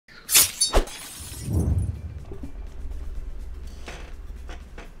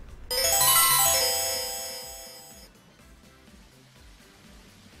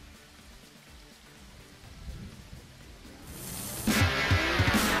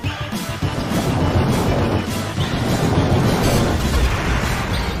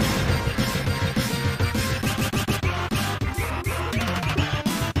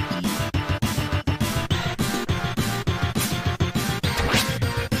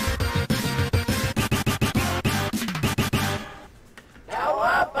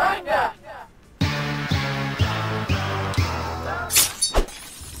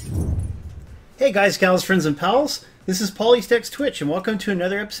Hey guys, gals, friends, and pals. This is Paulie's Text Twitch, and welcome to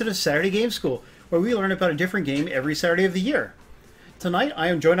another episode of Saturday Game School, where we learn about a different game every Saturday of the year. Tonight, I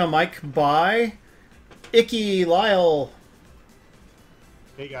am joined on mic by Icky Lyle.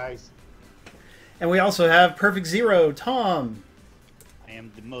 Hey guys. And we also have Perfect Zero, Tom. I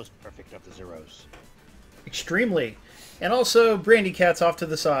am the most perfect of the zeros. Extremely. And also Brandy Cat's off to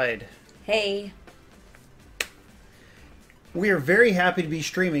the side. Hey. We are very happy to be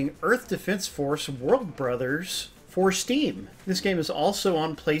streaming Earth Defense Force World Brothers for Steam. This game is also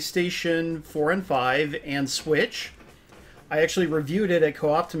on PlayStation 4 and 5 and Switch. I actually reviewed it at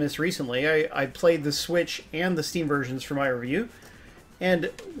Co-Optimus recently. I played the Switch and the Steam versions for my review, and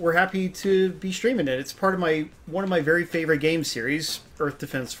we're happy to be streaming it. It's part of one of my very favorite game series, Earth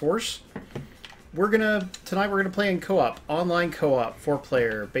Defense Force. Tonight we're gonna play in co-op, online co-op,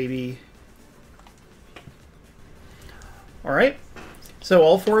 4-player, baby. Alright, so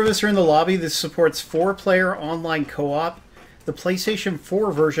all four of us are in the lobby. This supports 4-player online co-op. The PlayStation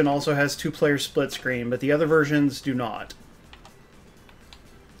 4 version also has 2-player split screen, but the other versions do not.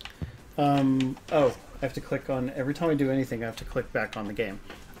 I have to click on, every time I do anything, I have to click back on the game.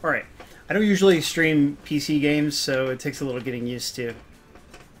 Alright, I don't usually stream PC games, so it takes a little getting used to.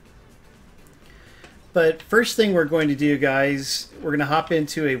 But first thing we're going to do, guys, we're going to hop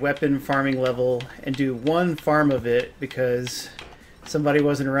into a weapon farming level and do one farm of it because somebody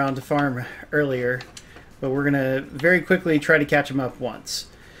wasn't around to farm earlier. But we're going to very quickly try to catch them up once.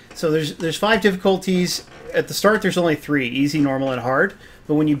 So there's 5 difficulties. At the start, there's only 3, easy, normal, and hard.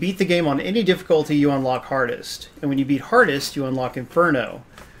 But when you beat the game on any difficulty, you unlock hardest. And when you beat hardest, you unlock Inferno.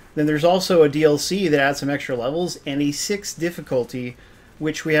 Then there's also a DLC that adds some extra levels and a 6th difficulty,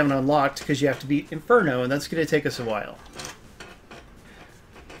 which we haven't unlocked because you have to beat Inferno, and that's going to take us a while.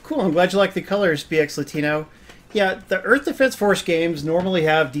 Cool, I'm glad you like the colors, BX Latino. Yeah, the Earth Defense Force games normally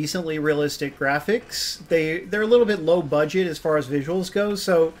have decently realistic graphics. They're a little bit low budget as far as visuals go,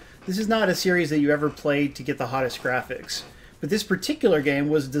 so this is not a series that you ever played to get the hottest graphics. But this particular game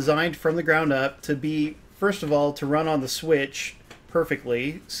was designed from the ground up to be, first of all, to run on the Switch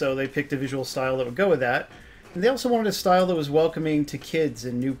perfectly, so they picked a visual style that would go with that. And they also wanted a style that was welcoming to kids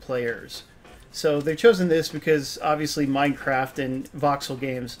and new players. So they've chosen this because obviously Minecraft and voxel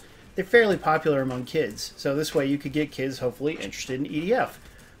games, they're fairly popular among kids. So this way you could get kids hopefully interested in EDF.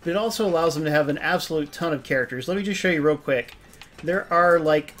 But it also allows them to have an absolute ton of characters. Let me just show you real quick. There are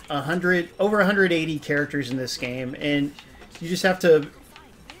like over 180 characters in this game, and you just have to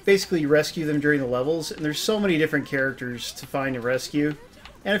basically rescue them during the levels. And there's so many different characters to find and rescue,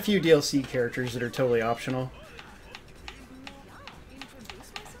 and a few DLC characters that are totally optional.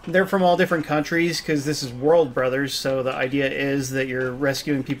 They're from all different countries because this is World Brothers, so the idea is that you're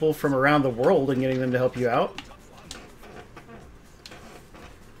rescuing people from around the world and getting them to help you out.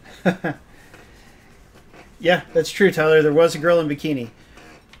 Yeah, that's true, Tyler. There was a girl in bikini.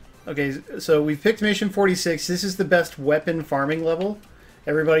 Okay, so we've picked Mission 46. This is the best weapon farming level.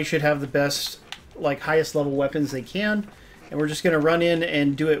 Everybody should have the best, highest level weapons they can. And we're just going to run in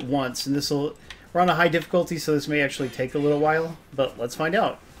and do it once. And we're on a high difficulty, so this may actually take a little while. But let's find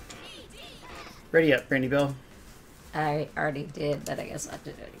out. Ready up, Brandy Bell. I already did, but I guess I'll have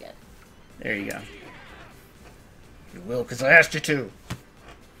to do it again. There you go. You will, because I asked you to.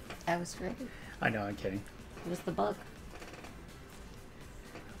 I was ready. I know, I'm kidding. It was the bug.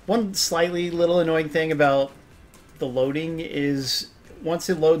 One slightly little annoying thing about the loading is once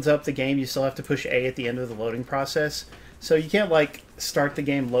it loads up the game, you still have to push A at the end of the loading process. So you can't start the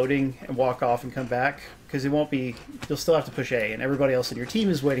game loading and walk off and come back, because it won't be, you'll still have to push A and everybody else in your team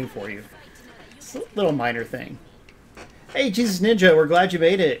is waiting for you. It's a little minor thing. Hey Jesus Ninja, we're glad you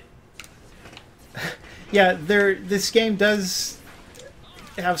made it. Yeah, this game does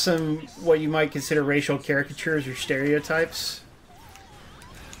have some what you might consider racial caricatures or stereotypes.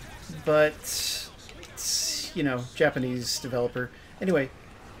 But it's, Japanese developer. Anyway,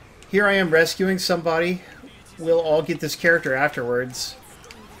 here I am rescuing somebody. We'll all get this character afterwards.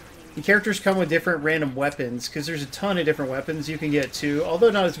 The characters come with different random weapons, because there's a ton of different weapons you can get too, although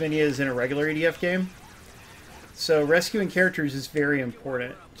not as many as in a regular EDF game. So rescuing characters is very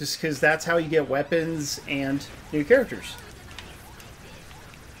important, just because that's how you get weapons and new characters.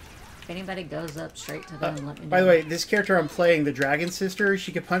 If anybody goes up straight to them, let me know. By the way, this character I'm playing, the Dragon Sister,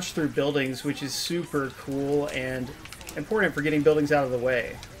 she can punch through buildings, which is super cool and important for getting buildings out of the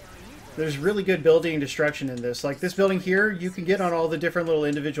way. There's really good building and destruction in this. Like this building here, you can get on all the different little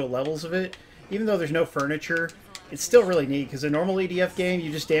individual levels of it. Even though there's no furniture, it's still really neat, because a normal EDF game,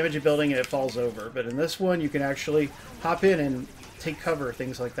 you just damage a building and it falls over. But in this one, you can actually hop in and take cover,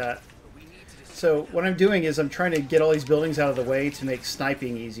 things like that. So what I'm doing is I'm trying to get all these buildings out of the way to make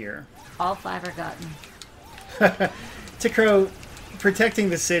sniping easier. All 5 are gotten. Tikro, protecting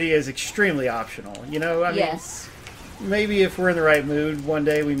the city is extremely optional. You know, I mean, Yes. maybe if we're in the right mood, one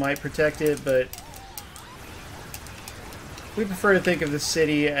day we might protect it, but we prefer to think of the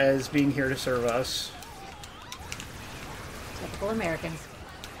city as being here to serve us. Typical Americans.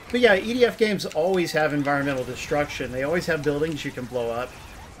 But yeah, EDF games always have environmental destruction. They always have buildings you can blow up.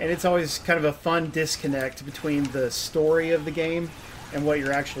 And it's always kind of a fun disconnect between the story of the game and what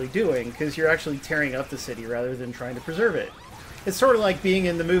you're actually doing, because you're actually tearing up the city rather than trying to preserve it. It's sort of like being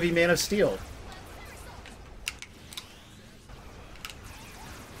in the movie Man of Steel.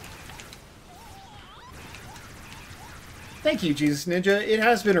 Thank you, Jesus Ninja. It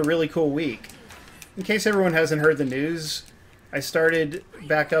has been a really cool week. In case everyone hasn't heard the news, I started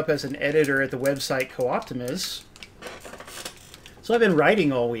back up as an editor at the website Co-Optimus. So I've been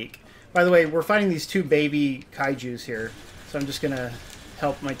writing all week. By the way, we're fighting these 2 baby kaijus here, so I'm just going to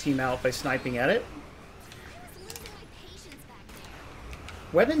help my team out by sniping at it.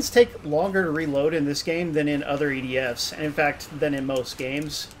 Weapons take longer to reload in this game than in other EDFs, and in fact, than in most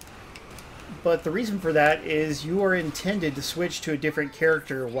games. But the reason for that is you are intended to switch to a different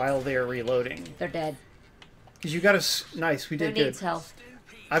character while they are reloading. They're dead. Because you got to... Nice, we did Who good. needs health?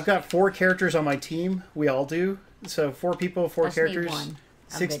 I've got 4 characters on my team. We all do. So 4 people, 4 Just need characters. one.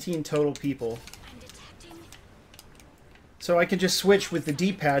 I'm 16 good. total people. So I can just switch with the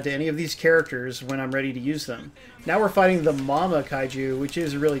D-pad to any of these characters when I'm ready to use them. Now we're fighting the Mama Kaiju, which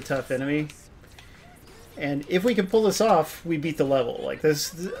is a really tough enemy. And if we can pull this off, we beat the level. Like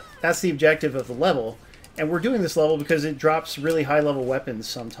that's the objective of the level. And we're doing this level because it drops really high-level weapons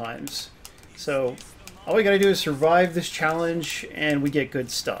sometimes. So all we gotta do is survive this challenge, and we get good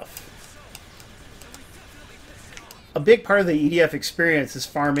stuff. A big part of the EDF experience is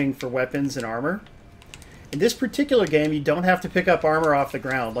farming for weapons and armor. In this particular game, you don't have to pick up armor off the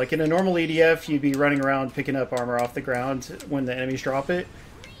ground. Like in a normal EDF, you'd be running around picking up armor off the ground when the enemies drop it.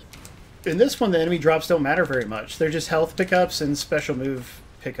 In this one, the enemy drops don't matter very much. They're just health pickups and special move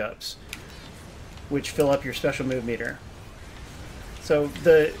pickups, which fill up your special move meter. So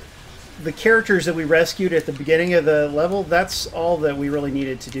the characters that we rescued at the beginning of the level, that's all that we really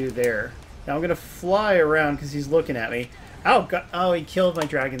needed to do there. Now I'm going to fly around because he's looking at me. Oh, God. Oh, he killed my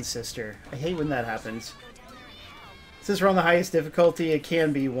dragon sister. I hate when that happens. Since we're on the highest difficulty, it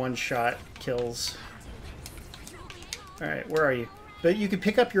can be one-shot kills. Alright, where are you? But you can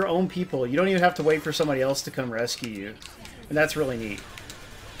pick up your own people. You don't even have to wait for somebody else to come rescue you. And that's really neat.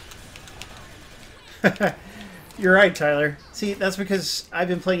 You're right, Tyler. See, that's because I've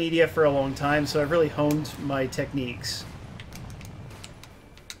been playing EDF for a long time, so I've really honed my techniques.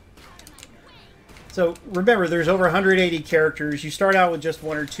 So remember, there's over 180 characters. You start out with just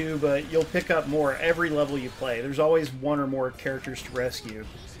 1 or 2, but you'll pick up more every level you play. There's always 1 or more characters to rescue.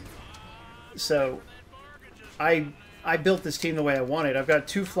 So I built this team the way I wanted. I've got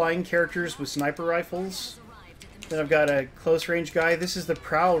 2 flying characters with sniper rifles. Then I've got a close range guy. This is the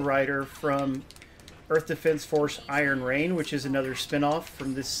Prowl Rider from Earth Defense Force Iron Rain, which is another spin-off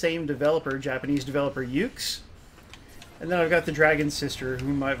from the same developer, Japanese developer Yuke's. And then I've got the Dragon Sister,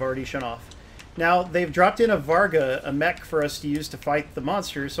 whom I've already shown off. Now, they've dropped in a Varga, a mech for us to use to fight the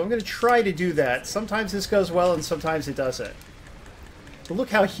monsters, so I'm going to try to do that. Sometimes this goes well, and sometimes it doesn't. But look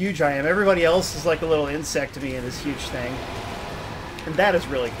how huge I am. Everybody else is like a little insect to me in this huge thing. And that is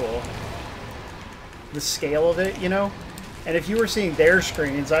really cool. The scale of it, you know? And if you were seeing their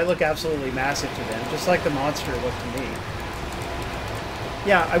screens, I look absolutely massive to them, just like the monster looked to me.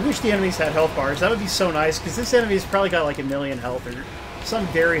 Yeah, I wish the enemies had health bars. That would be so nice, because this enemy's probably got like 1,000,000 health, or some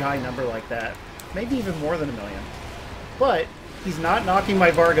very high number like that. Maybe even more than 1,000,000. But he's not knocking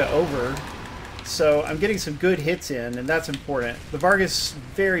my Varga over, so I'm getting some good hits in, and that's important. The Varga's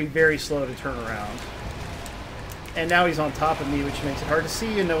very, very slow to turn around. And now he's on top of me, which makes it hard to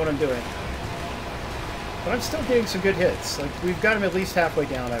see and know what I'm doing. But I'm still getting some good hits. Like, we've got him at least halfway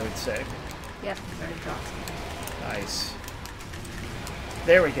down, I would say. Yep, very awesome. Nice.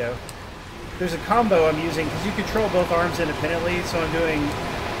 There we go. There's a combo I'm using, because you control both arms independently, so I'm doing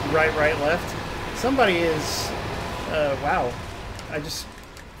right, right, left. Somebody is... wow.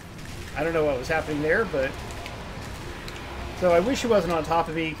 I don't know what was happening there, but... So I wish he wasn't on top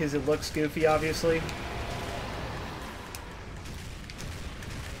of me, because it looks goofy, obviously.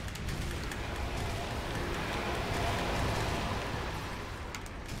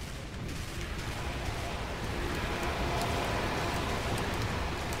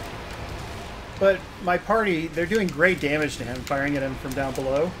 But my party, they're doing great damage to him, firing at him from down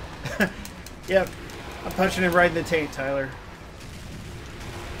below. Yep, I'm punching him right in the taint, Tyler.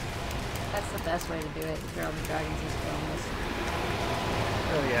 That's the best way to do it. Throw the dragons as bonus.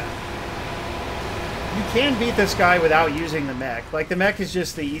 Oh yeah. You can beat this guy without using the mech. Like, the mech is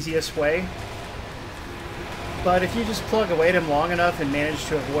just the easiest way. But if you just plug away at him long enough and manage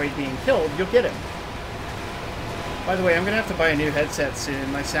to avoid being killed, you'll get him. By the way, I'm going to have to buy a new headset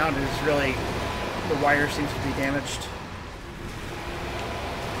soon. My sound is really... the wire seems to be damaged.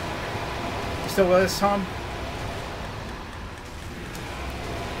 You still with us, Tom?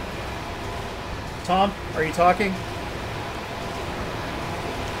 Tom, are you talking?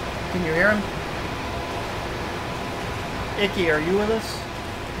 Can you hear him? Icky, are you with us?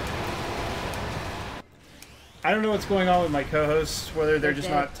 I don't know what's going on with my co-hosts, whether they're just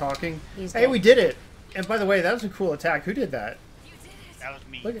not talking. Hey, we did it! And by the way, that was a cool attack. Who did that? That was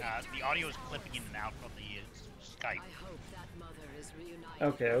me. The audio is clipping in and out from the Skype.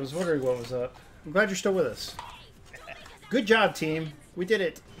 Okay, I was wondering what was up. I'm glad you're still with us. Good job, team. We did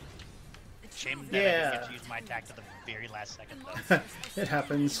it. Shame that I didn't get to use my attack to the very last second, though. It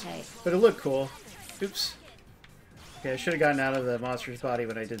happens. Hey. But it looked cool. Oops. Okay, I should have gotten out of the monster's body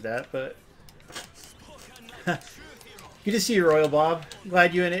when I did that, but... Good to see you, Royal Bob.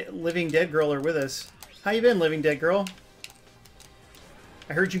 Glad you and Living Dead Girl are with us. How you been, Living Dead Girl?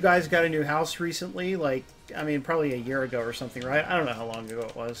 I heard you guys got a new house recently, like, I mean, probably a year ago or something, right? I don't know how long ago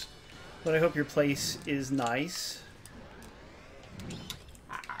it was. But I hope your place is nice.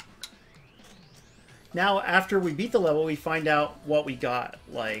 Now, after we beat the level, we find out what we got,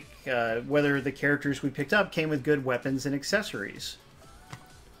 like whether the characters we picked up came with good weapons and accessories.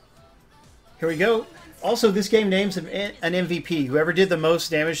 Here we go. Also, this game names an MVP. Whoever did the most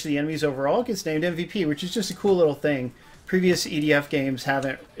damage to the enemies overall gets named MVP, which is just a cool little thing. Previous EDF games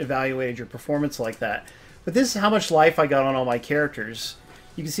haven't evaluated your performance like that. But this is how much life I got on all my characters.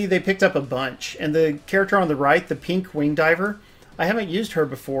 You can see they picked up a bunch. And the character on the right, the pink wing diver, I haven't used her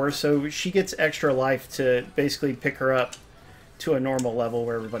before, so she gets extra life to basically pick her up to a normal level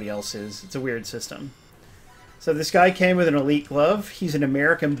where everybody else is. It's a weird system. So this guy came with an elite glove. He's an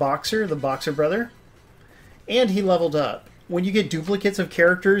American boxer, the Boxer Brother. And he leveled up. When you get duplicates of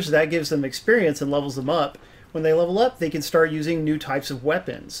characters, that gives them experience and levels them up. When they level up, they can start using new types of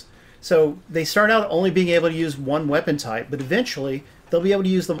weapons. So they start out only being able to use one weapon type, but eventually they'll be able to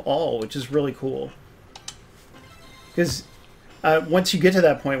use them all, which is really cool. Because once you get to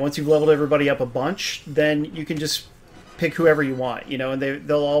that point, once you've leveled everybody up a bunch, then you can just pick whoever you want, you know, and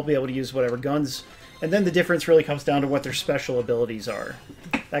they'll all be able to use whatever guns. And then the difference really comes down to what their special abilities are.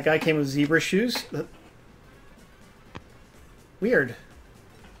 That guy came with zebra shoes. Weird.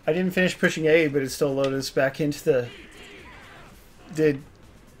 I didn't finish pushing A, but it still loaded us back into the... Did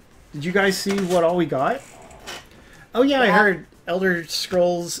you guys see what all we got? Oh yeah, I heard the Elder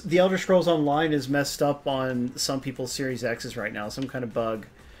Scrolls Online is messed up on some people's Series X's right now. Some kind of bug.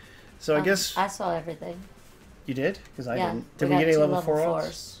 So I guess... I saw everything. You did? Because I Yeah, didn't. Did we we got get any two level 4 level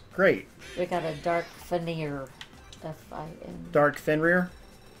offs? Great. We got a Dark Fenrir. F-I-N. Dark Fenrir?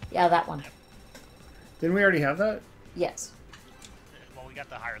 Yeah, that one. Didn't we already have that? Yes. Well, we got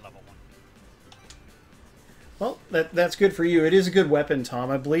the higher level one. Well, that's good for you. It is a good weapon, Tom.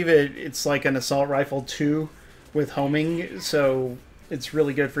 I believe it's like an assault rifle 2 with homing, so it's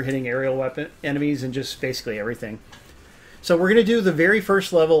really good for hitting aerial weapon enemies and just basically everything. So we're going to do the very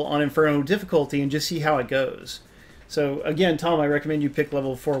first level on Inferno difficulty and just see how it goes. So again, Tom, I recommend you pick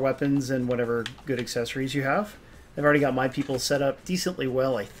level 4 weapons and whatever good accessories you have. I've already got my people set up decently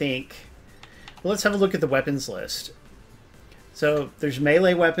well, I think. Well, let's have a look at the weapons list. So there's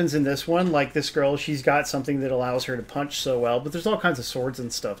melee weapons in this one, like this girl, she's got something that allows her to punch so well, but there's all kinds of swords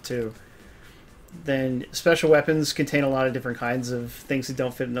and stuff too. Then special weapons contain a lot of different kinds of things that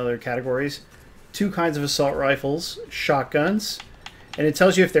don't fit in other categories. 2 kinds of assault rifles, shotguns, and it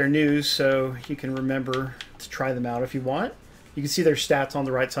tells you if they're new, so you can remember to try them out if you want. You can see their stats on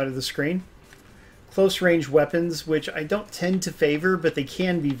the right side of the screen. Close range weapons, which I don't tend to favor, but they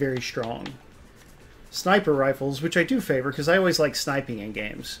can be very strong. Sniper rifles, which I do favor, because I always like sniping in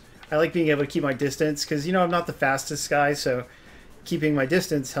games. I like being able to keep my distance, because, you know, I'm not the fastest guy, so keeping my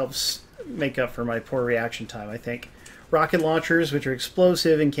distance helps make up for my poor reaction time, I think. Rocket launchers, which are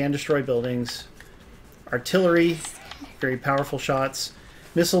explosive and can destroy buildings. Artillery, very powerful shots.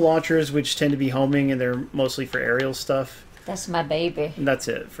 Missile launchers, which tend to be homing, and they're mostly for aerial stuff. That's my baby. And that's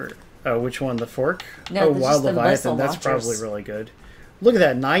it for... Oh, which one? The fork? No, oh, this Wild is the Leviathan. missile That's launchers. probably really good. Look at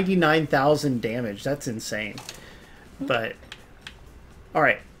that, 99,000 damage. That's insane. But, all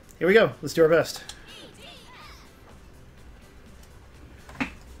right, here we go. Let's do our best.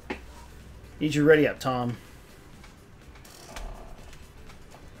 Need you ready up, Tom.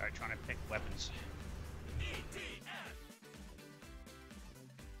 Alright, trying to pick weapons.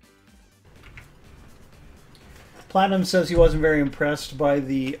 Platinum says he wasn't very impressed by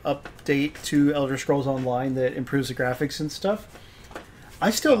the update to Elder Scrolls Online that improves the graphics and stuff.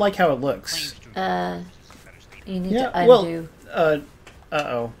 I still like how it looks. You need to undo. Well,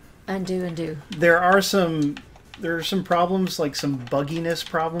 uh-oh. Undo. There are some problems, like some bugginess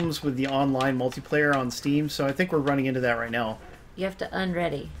problems with the online multiplayer on Steam, so I think we're running into that right now. You have to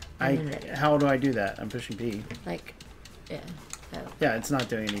unready. How do I do that? I'm pushing B. Like, yeah. Oh. Yeah, it's not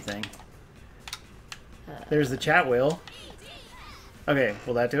doing anything. There's the chat wheel. Okay,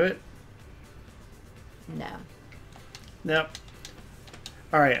 will that do it? No. Nope.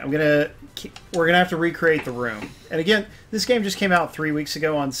 Alright, we're gonna have to recreate the room. And again, this game just came out 3 weeks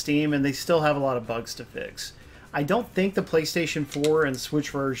ago on Steam, and they still have a lot of bugs to fix. I don't think the PlayStation 4 and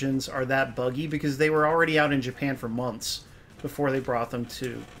Switch versions are that buggy, because they were already out in Japan for months before they brought them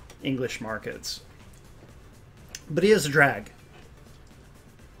to English markets. But it is a drag.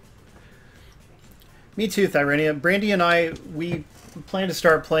 Me too, Thyrenia. Brandy and I, we plan to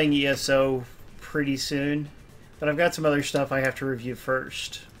start playing ESO pretty soon, but I've got some other stuff I have to review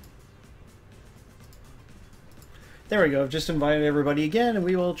first. There we go. I've just invited everybody again, and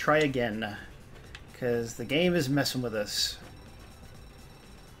we will try again, because the game is messing with us.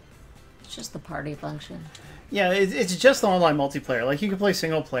 It's just the party function. Yeah, it's just the online multiplayer. Like, you can play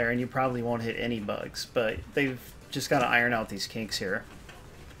single player, and you probably won't hit any bugs, but they've just got to iron out these kinks here.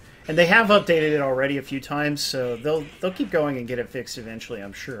 And they have updated it already a few times, so they'll keep going and get it fixed eventually,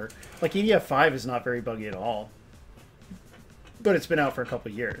 I'm sure. Like, EDF 5 is not very buggy at all. But it's been out for a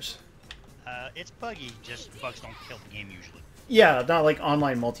couple years. It's buggy, just bugs don't kill the game usually. Yeah, not like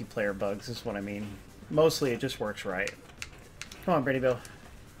online multiplayer bugs is what I mean. Mostly it just works right. Come on, Brady Bill.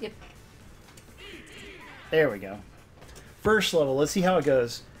 Yep. There we go. First level, let's see how it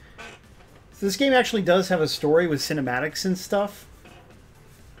goes. So this game actually does have a story with cinematics and stuff.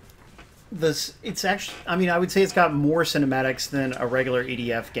 It's actually, I mean, I would say it's got more cinematics than a regular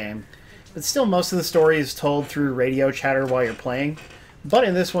EDF game. But still, most of the story is told through radio chatter while you're playing. But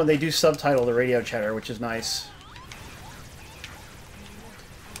in this one, they do subtitle the radio chatter, which is nice.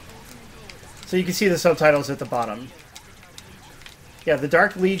 So you can see the subtitles at the bottom. Yeah, the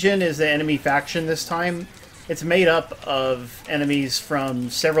Dark Legion is the enemy faction this time. It's made up of enemies from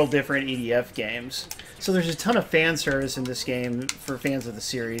several different EDF games. So there's a ton of fan service in this game for fans of the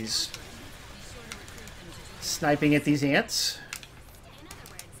series. Sniping at these ants.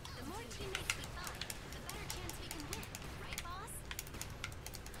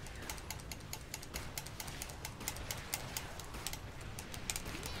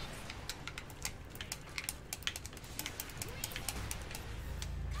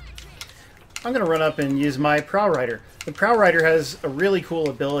 I'm going to run up and use my Prow Rider. The Prow Rider has a really cool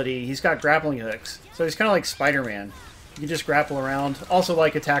ability. He's got grappling hooks. So he's kind of like Spider-Man. You can just grapple around. Also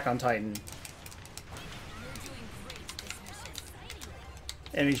like Attack on Titan.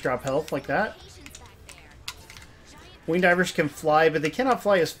 Enemies drop health like that. Wing divers can fly, but they cannot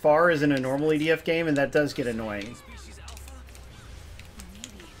fly as far as in a normal EDF game, and that does get annoying.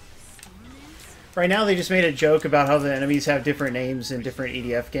 Right now they just made a joke about how the enemies have different names in different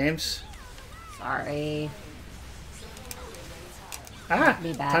EDF games. Sorry. Ah!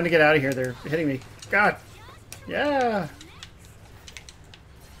 Time to get out of here. They're hitting me. God! Yeah!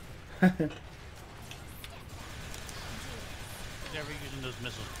 Whenever using those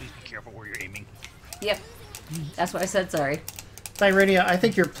missiles, please be careful where you're aiming. Yep. That's why I said sorry. Thyrenia, I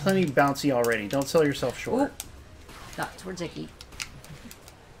think you're plenty bouncy already. Don't sell yourself short. Ooh. Got towards Icky.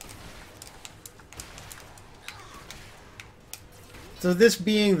 So this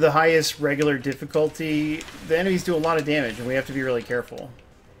being the highest regular difficulty, the enemies do a lot of damage, and we have to be really careful.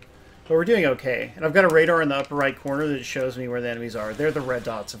 But we're doing okay. And I've got a radar in the upper right corner that shows me where the enemies are. They're the red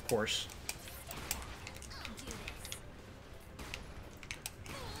dots, of course.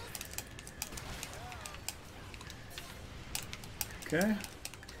 Okay.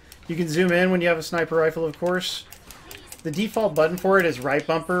 You can zoom in when you have a sniper rifle, of course. The default button for it is right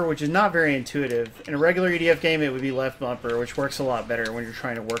bumper, which is not very intuitive. In a regular EDF game, it would be left bumper, which works a lot better when you're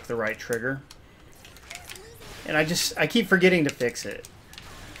trying to work the right trigger. And I keep forgetting to fix it.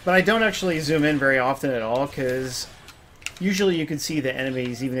 But I don't actually zoom in very often at all, because usually you can see the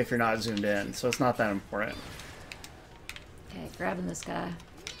enemies even if you're not zoomed in, so it's not that important. Okay, grabbing this guy.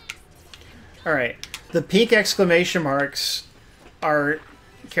 Alright, the pink exclamation marks are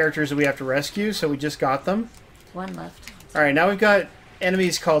characters that we have to rescue, so we just got them. One left. Alright, now we've got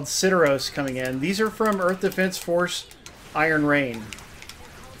enemies called Sideros coming in. These are from Earth Defense Force Iron Rain.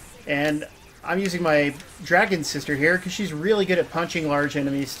 And I'm using my Dragon Sister here because she's really good at punching large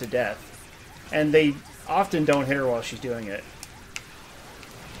enemies to death. And they often don't hit her while she's doing it.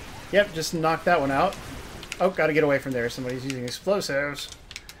 Yep, just knocked that one out. Oh, gotta get away from there. Somebody's using explosives.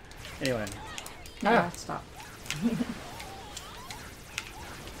 Anyway. No, stop.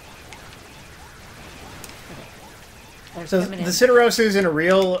 So the Citaroses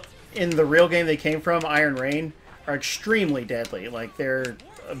in the real game they came from, Iron Rain, are extremely deadly. Like, they're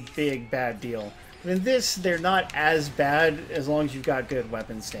a big, bad deal. But in this, they're not as bad as long as you've got good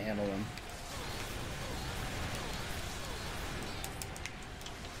weapons to handle them.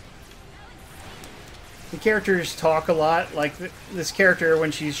 The characters talk a lot. Like, this character,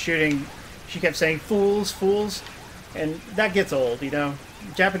 when she's shooting, she kept saying, "Fools, fools." And that gets old, you know?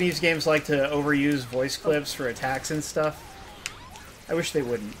 Japanese games like to overuse voice clips for attacks and stuff. I wish they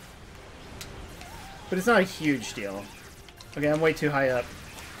wouldn't. But it's not a huge deal. Okay, I'm way too high up.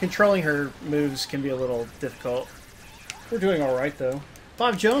 Controlling her moves can be a little difficult. We're doing alright, though.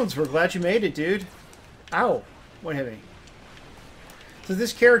 Bob Jones, we're glad you made it, dude. Ow. What hit me? So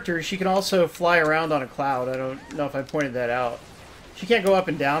this character, she can also fly around on a cloud. I don't know if I pointed that out. She can't go up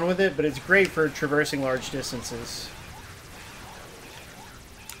and down with it, but it's great for traversing large distances.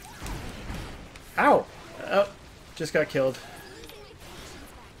 Ow! Oh, just got killed.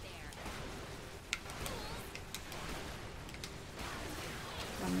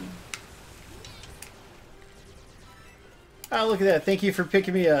 Oh, look at that. Thank you for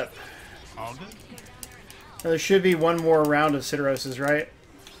picking me up. All good. There should be one more round of Citaroses, right?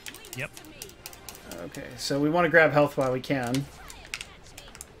 Yep. Okay, so we want to grab health while we can.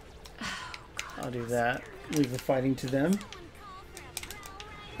 I'll do that. Leave the fighting to them.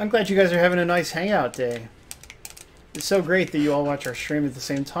 I'm glad you guys are having a nice hangout day. It's so great that you all watch our stream at the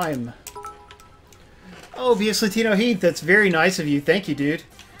same time. Oh, BS Latino Heat, that's very nice of you. Thank you, dude.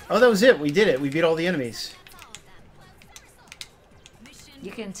 Oh, that was it. We did it. We beat all the enemies.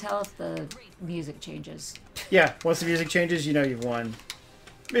 You can tell if the music changes. Yeah, once the music changes, you know you've won.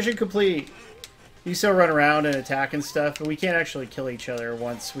 Mission complete. You still run around and attack and stuff, but we can't actually kill each other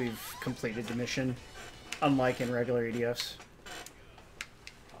once we've completed the mission, unlike in regular EDFs.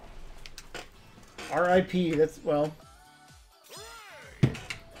 R.I.P. That's, well...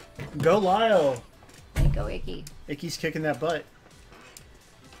 Go Lyle! Hey, go Icky. Icky's kicking that butt.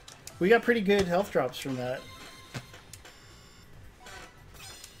 We got pretty good health drops from that.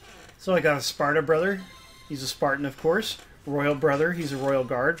 So I got a Sparta brother. He's a Spartan, of course. Royal brother. He's a Royal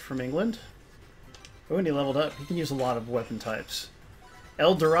Guard from England. Oh, and he leveled up. He can use a lot of weapon types.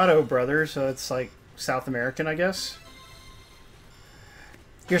 El Dorado brother, so it's like South American, I guess.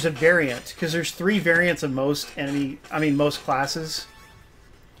 Here's a variant, because there's 3 variants of most classes.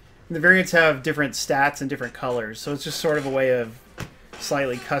 And the variants have different stats and different colors, so it's just sort of a way of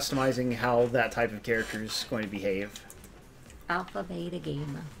slightly customizing how that type of character is going to behave. Alpha, Beta,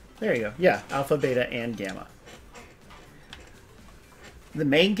 Gamma. There you go. Yeah, Alpha, Beta, and Gamma. The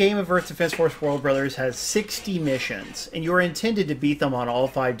main game of Earth Defense Force World Brothers has 60 missions, and you are intended to beat them on all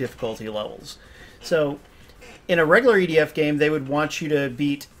 5 difficulty levels. So, in a regular EDF game, they would want you to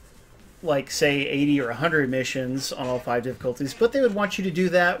beat, like, say, 80 or 100 missions on all 5 difficulties, but they would want you to do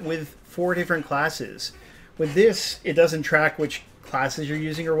that with 4 different classes. With this, it doesn't track which classes you're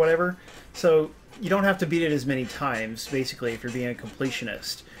using or whatever, so you don't have to beat it as many times, basically, if you're being a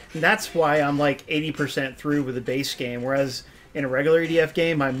completionist. And that's why I'm like 80% through with the base game, whereas in a regular EDF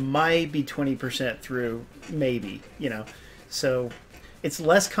game, I might be 20% through, maybe, you know. So it's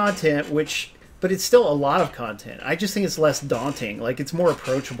less content, but it's still a lot of content. I just think it's less daunting. Like, it's more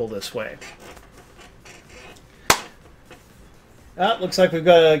approachable this way. Looks like we've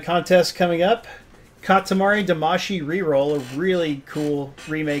got a contest coming up. Katamari Damacy Reroll, a really cool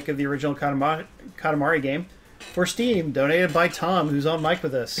remake of the original Katamari game. For Steam, donated by Tom, who's on mic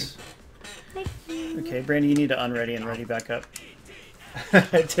with us. Okay, Brandy, you need to unready and ready back up.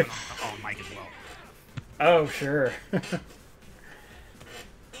 Oh, Mike as well. Oh, sure.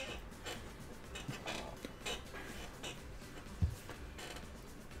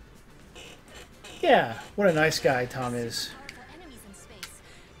 Yeah, what a nice guy Tom is.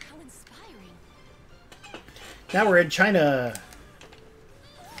 Now we're in China.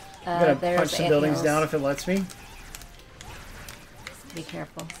 I'm gonna punch some buildings down if it lets me. Be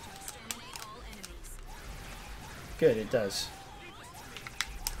careful. Good, it does.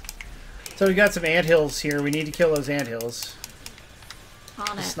 So we got some anthills here. We need to kill those anthills.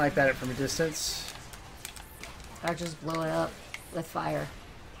 On it. Snipe at it from a distance. Or just blow it up with fire.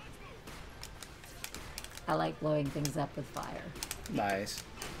 I like blowing things up with fire. Nice.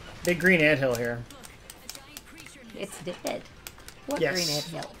 Big green anthill here. It's dead. What Yes. green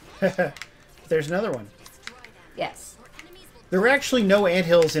anthill? There's another one. Yes. There were actually no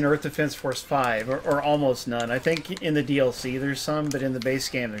anthills in Earth Defense Force 5, or almost none. I think in the DLC there's some, but in the base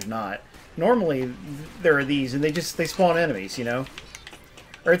game there's not. Normally, there are these, and they spawn enemies, you know?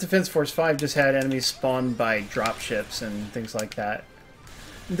 Earth Defense Force 5 just had enemies spawned by dropships and things like that.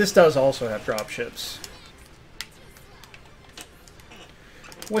 This does also have dropships.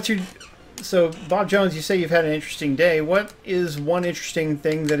 What's your... So, Bob Jones, you say you've had an interesting day. What is one interesting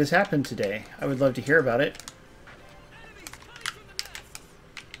thing that has happened today? I would love to hear about it.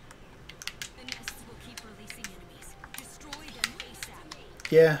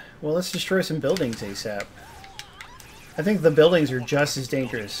 Yeah, well, let's destroy some buildings ASAP. I think the buildings are just as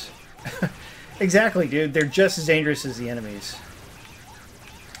dangerous. Exactly, dude. They're just as dangerous as the enemies.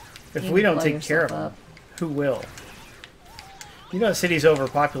 If we don't take care of them, who will? You know the city's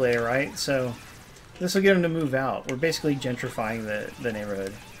overpopulated, right? So this will get them to move out. We're basically gentrifying the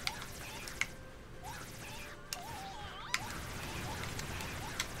neighborhood.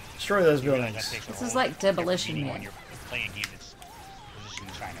 Destroy those buildings. This is like Demolition Man.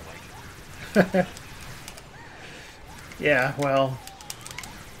 Yeah, well,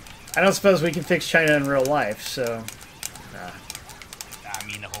 I don't suppose we can fix China in real life, so... I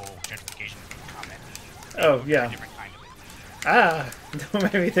mean, the whole gentrification comment. Oh, yeah. Different kind of it. Ah, don't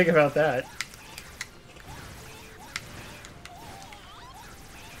make me think about that.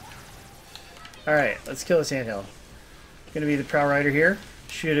 Alright, let's kill this anthill. Gonna be the Prow Rider here.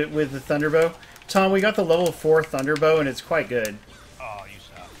 Shoot it with the Thunderbow. Tom, we got the level 4 Thunderbow, and it's quite good. Oh, you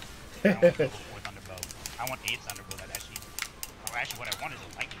suck. I don't want level 4 Thunderbow. I want 8 Thunderbow. That actually, what I want is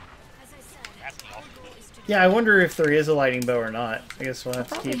a lightning. That's the ultimate. Yeah, I wonder if there is a lightning bow or not. I guess we'll have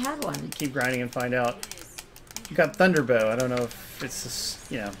to we had one. keep grinding and find out. You got Thunderbow. I don't know if it's this,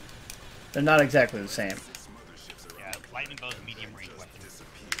 you know, they're not exactly the same. Yeah, lightning bow is a medium range weapon,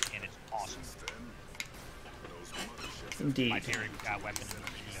 and it's awesome. Indeed. My favorite weapon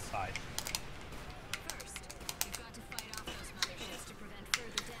in EDF5.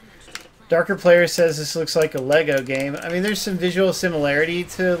 Darker Player says this looks like a Lego game. I mean, there's some visual similarity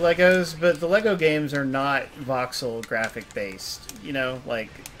to Legos, but the Lego games are not voxel graphic based. You know, like,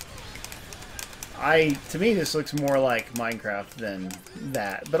 to me this looks more like Minecraft than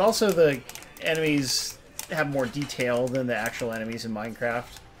that. But also the enemies have more detail than the actual enemies in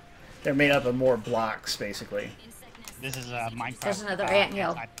Minecraft. They're made up of more blocks, basically. This is Minecraft. There's another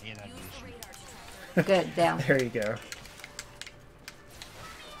anthill. Good, down. There you go.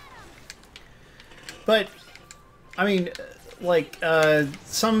 But, I mean, like,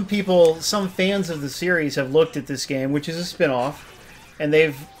 some fans of the series have looked at this game, which is a spin-off, and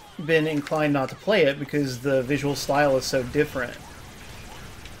they've been inclined not to play it because the visual style is so different.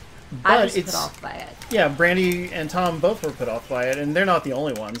 But I was put off by it. Yeah, Brandy and Tom both were put off by it, and they're not the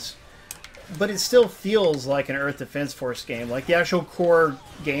only ones. But it still feels like an Earth Defense Force game. Like, the actual core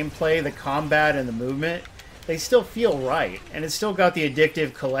gameplay, the combat, and the movement, they still feel right, and it's still got the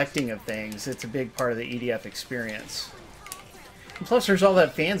addictive collecting of things. It's a big part of the EDF experience. And plus, there's all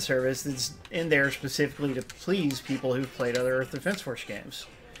that fan service that's in there specifically to please people who've played other Earth Defense Force games,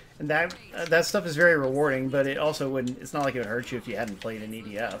 and that stuff is very rewarding. But it also wouldn't. It's not like it would hurt you if you hadn't played an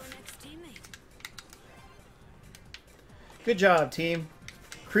EDF. Good job, team.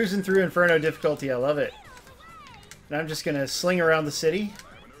 Cruising through Inferno difficulty. I love it. And I'm just gonna sling around the city.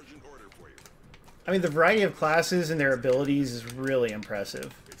 I mean, the variety of classes and their abilities is really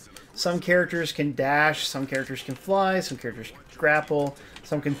impressive. Some characters can dash, some characters can fly, some characters can grapple,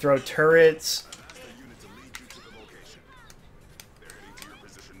 some can throw turrets.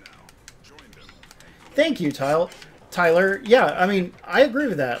 Thank you, Tyler. Yeah, I mean, I agree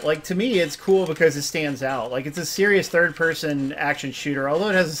with that. Like, to me, it's cool because it stands out. Like, it's a serious third-person action shooter, although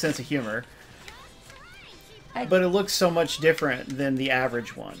it has a sense of humor. But it looks so much different than the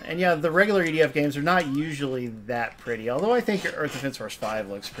average one. And yeah, the regular EDF games are not usually that pretty, although I think Earth Defense Force 5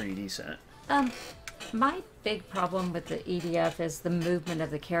 looks pretty decent. My big problem with the EDF is the movement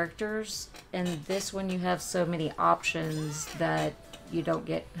of the characters. And this one you have so many options that you don't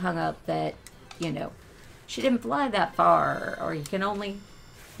get hung up that, you know, she didn't fly that far, or you can only,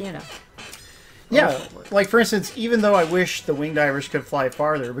 you know. Yeah, like for instance, even though I wish the wing divers could fly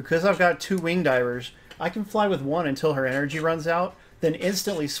farther, because I've got 2 wing divers, I can fly with one until her energy runs out, then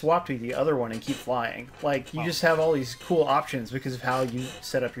instantly swap to the other one and keep flying. Like, you just have all these cool options because of how you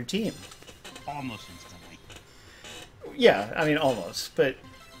set up your team. Almost instantly. Yeah, I mean, almost. But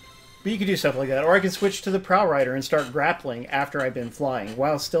you can do stuff like that. Or I can switch to the Prow Rider and start grappling after I've been flying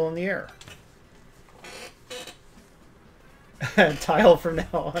while still in the air. Tile from now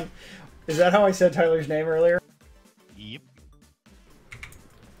on. Is that how I said Tyler's name earlier? Yep.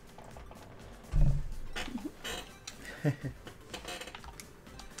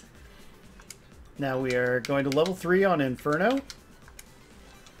 Now we are going to level 3 on Inferno.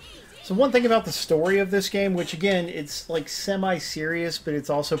 So one thing about the story of this game, which again, it's like semi-serious, but it's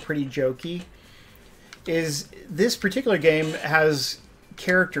also pretty jokey, is this particular game has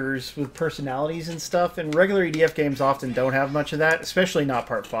characters with personalities and stuff, and regular EDF games often don't have much of that, especially not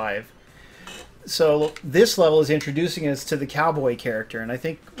Part 5. So this level is introducing us to the cowboy character, and I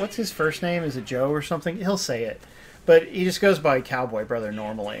think, what's his first name? Is it Joe or something? He'll say it. But he just goes by Cowboy Brother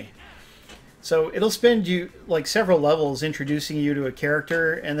normally. So it'll spend you like several levels introducing you to a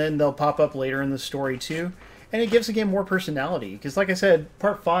character, and then they'll pop up later in the story too. And it gives the game more personality. Because like I said,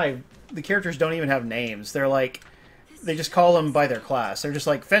 Part 5, the characters don't even have names. They're like, they just call them by their class. They're just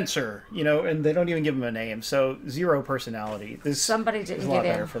like Fencer, you know, and they don't even give them a name. So zero personality. This Somebody didn't is a get lot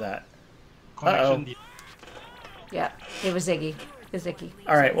in. better for that. Connection. Yeah, it was Iggy. It was Iggy.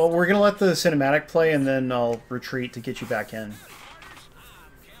 All right, well, we're going to let the cinematic play, and then I'll retreat to get you back in.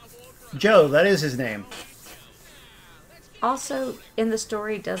 Joe, that is his name. Also, in the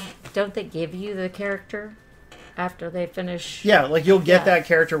story, don't they give you the character after they finish? Yeah, like you'll get Yeah. that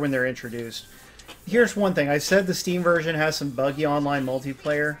character when they're introduced. Here's one thing. I said the Steam version has some buggy online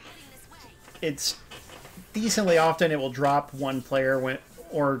multiplayer. It's decently often it will drop one player when,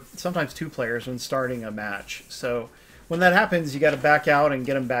 or sometimes two players when starting a match. So when that happens, you got to back out and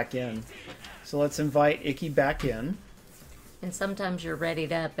get them back in. So let's invite Icky back in. And sometimes you're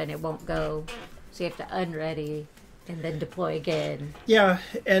readied up and it won't go, so you have to unready and then deploy again. Yeah,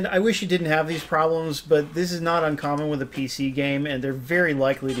 and I wish you didn't have these problems, but this is not uncommon with a PC game, and they're very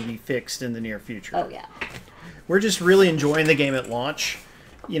likely to be fixed in the near future. Oh, yeah. We're just really enjoying the game at launch.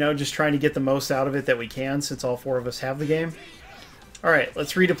 You know, just trying to get the most out of it that we can, since all four of us have the game. All right,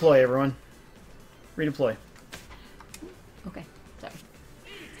 let's redeploy, everyone. Redeploy. Okay, sorry.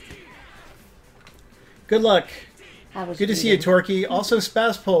 Good luck. I was Good to see you, reading. Torquay. Also,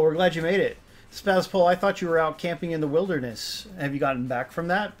 Spazpol, we're glad you made it. Spazpol, I thought you were out camping in the wilderness. Have you gotten back from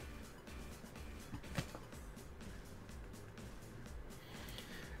that?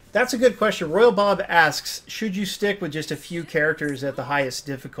 That's a good question. Royal Bob asks, should you stick with just a few characters at the highest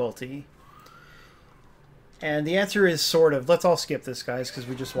difficulty? And the answer is sort of. Let's all skip this, guys, because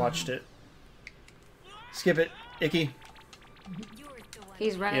we just watched it. Skip it. Icky.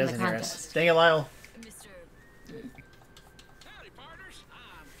 He's He running the doesn't hear us. contest. Dang it, Lyle.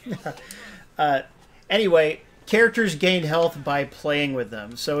 Anyway, characters gain health by playing with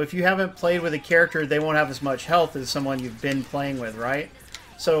them. So if you haven't played with a character, they won't have as much health as someone you've been playing with, right?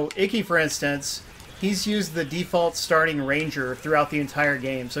 So Icky, for instance, he's used the default starting Ranger throughout the entire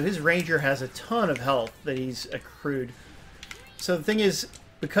game. So his Ranger has a ton of health that he's accrued. So the thing is,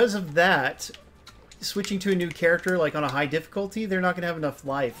 because of that, switching to a new character, like on a high difficulty, they're not going to have enough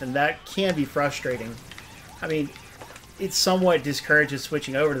life, and that can be frustrating. I mean, it somewhat discourages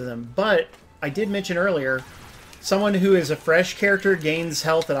switching over to them, but I did mention earlier, someone who is a fresh character gains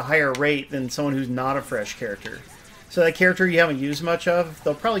health at a higher rate than someone who's not a fresh character. So that character you haven't used much of,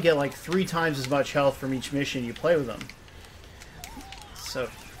 they'll probably get like 3 times as much health from each mission you play with them. So,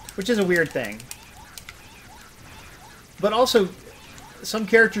 which is a weird thing. But also, some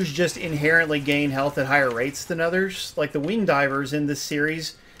characters just inherently gain health at higher rates than others. Like the wing divers in this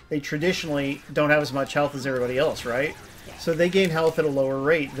series, they traditionally don't have as much health as everybody else, right? So they gain health at a lower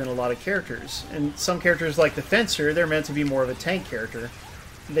rate than a lot of characters. And some characters like the Fencer, they're meant to be more of a tank character.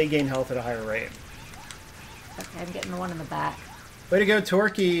 They gain health at a higher rate. Okay, I'm getting the one in the back. Way to go,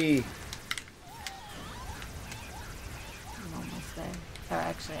 Torquay! I'm almost there. Or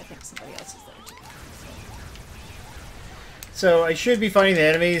actually, I think somebody else is there too. So I should be fighting the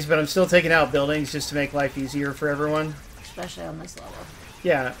enemies, but I'm still taking out buildings just to make life easier for everyone. Especially on this level.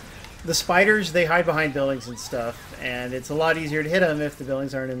 Yeah. The spiders, they hide behind buildings and stuff, and it's a lot easier to hit them if the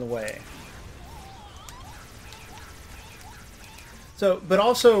buildings aren't in the way. So, but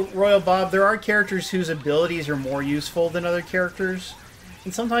also, Royal Bob, there are characters whose abilities are more useful than other characters,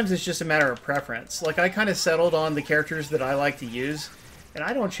 and sometimes it's just a matter of preference. Like, I kind of settled on the characters that I like to use, and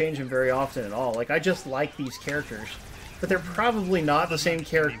I don't change them very often at all. Like, I just like these characters, but they're probably not the same The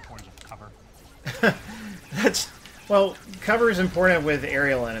character. importance of cover. Well, cover is important with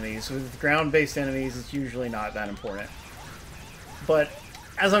aerial enemies. With ground-based enemies, it's usually not that important. But,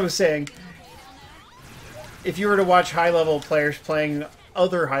 as I was saying, if you were to watch high-level players playing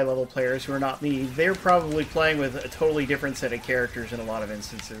other high-level players who are not me, they're probably playing with a totally different set of characters in a lot of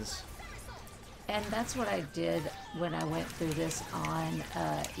instances. And that's what I did when I went through this on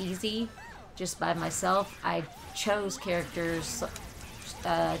easy, just by myself. I chose characters,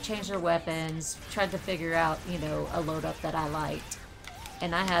 changed their weapons, tried to figure out, you know, a load-up that I liked.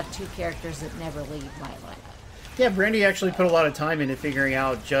 And I have 2 characters that never leave my lineup. Yeah, Brandy actually put a lot of time into figuring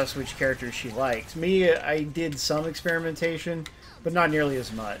out just which characters she liked. Me, I did some experimentation, but not nearly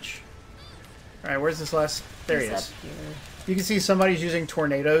as much. Alright, where's this last... There he He's is. up here. You can see somebody's using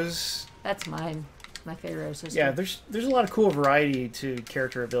tornadoes. That's mine. My Pharaoh sister. Yeah, there's a lot of cool variety to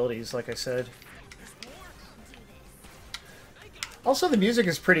character abilities, like I said. Also, the music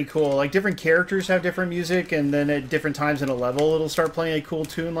is pretty cool. Like, different characters have different music, and then at different times in a level, it'll start playing a cool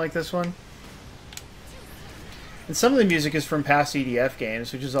tune like this one. And some of the music is from past EDF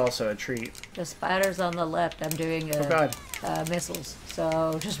games, which is also a treat. The spiders on the left, I'm doing Oh, God. Missiles.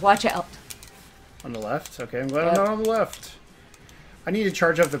 So just watch out. On the left? Okay, I'm glad I'm not on the left. I need to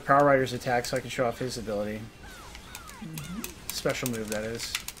charge up the Power Rider's attack so I can show off his ability. Special move, that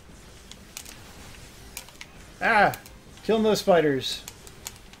is. Ah! Killing those spiders.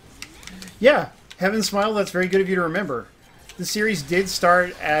 Yeah, Heaven Smile, that's very good of you to remember. The series did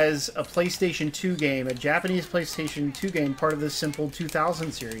start as a PlayStation 2 game, a Japanese PlayStation 2 game, part of the Simple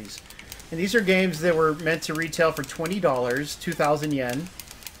 2000 series. And these are games that were meant to retail for $20, 2,000 yen.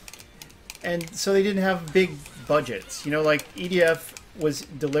 And so they didn't have big budgets. You know, like, EDF was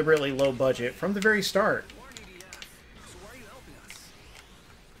deliberately low budget from the very start.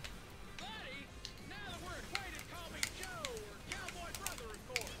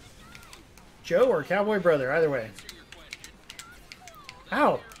 Joe or Cowboy Brother, either way.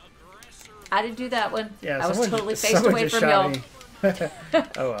 Ow! I didn't do that one. Yeah, I was someone- totally faced someone away just from shot y'all. me.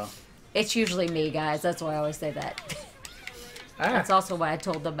 Oh well. It's usually me, guys. That's why I always say that. Ah, That's also why I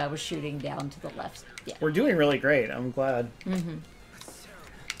told them I was shooting down to the left. Yeah. we're doing really great. I'm glad.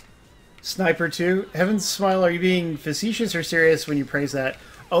 Sniper 2. Heaven's Smile, are you being facetious or serious when you praise that?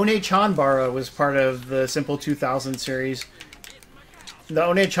 One-Chanbara was part of the Simple 2000 series. The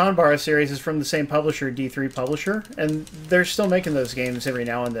One-Chanbara series is from the same publisher, D3 Publisher, and they're still making those games every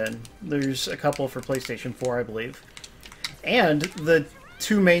now and then. There's a couple for PlayStation 4, I believe. And the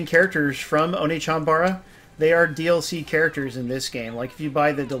two main characters from One-Chanbara, they are DLC characters in this game. Like, if you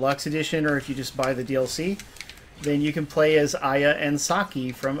buy the Deluxe Edition or if you just buy the DLC, then you can play as Aya and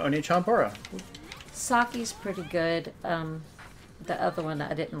Saki from One-Chanbara. Saki's pretty good. The other one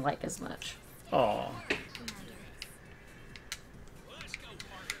I didn't like as much. Aww.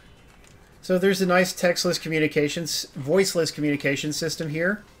 So there's a nice textless communications, voiceless communication system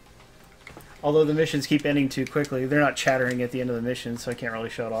here. Although the missions keep ending too quickly. They're not chattering at the end of the mission, so I can't really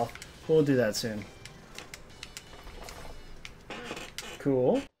show it off. We'll do that soon.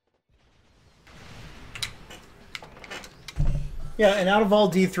 Cool. Yeah, and out of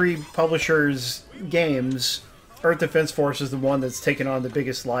all D3 publishers' games, Earth Defense Force is the one that's taken on the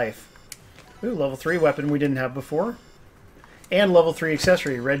biggest life. Ooh, level 3 weapon we didn't have before. And level 3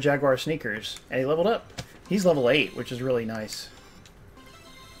 accessory, Red Jaguar sneakers. And he leveled up. He's level 8, which is really nice.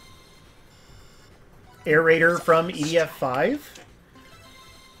 Air Raider from EDF 5.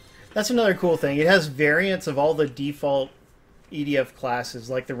 That's another cool thing. It has variants of all the default EDF classes.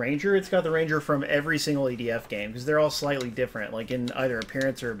 Like the Ranger, it's got the Ranger from every single EDF game, because they're all slightly different, like in either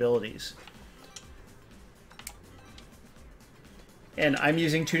appearance or abilities. And I'm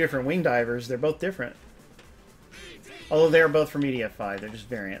using two different wing divers. They're both different. Although they're both from EDF 5, they're just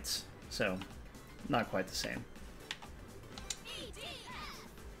variants. So, not quite the same.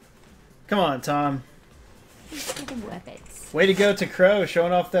 Come on, Tom. Weapons. Way to go to Crow,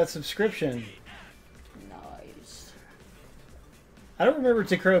 showing off that subscription. Nice. I don't remember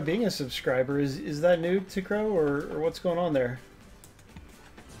Crow being a subscriber. Is that new to Crow, or what's going on there?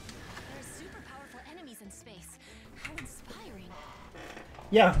 There's super powerful enemies in space. How inspiring.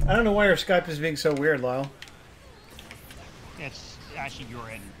 Yeah, I don't know why our Skype is being so weird, Lyle. It's actually you're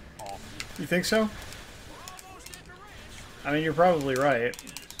in all. You think so? I mean, you're probably right.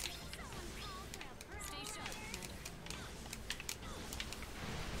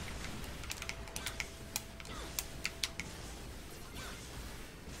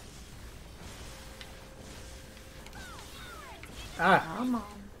 Ah, Come on.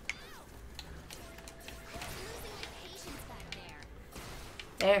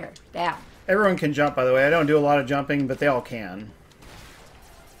 There. Down. everyone can jump, by the way. I don't do a lot of jumping, but they all can.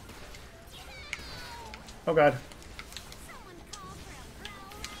 Oh, God.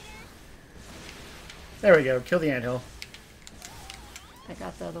 There we go. Kill the anthill. I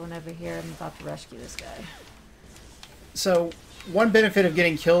got the other one over here. I'm about to rescue this guy. So, one benefit of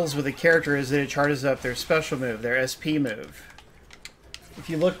getting kills with a character is that it charges up their special move, their SP move. If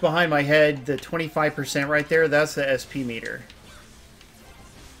you look behind my head, the 25% right there, that's the SP meter.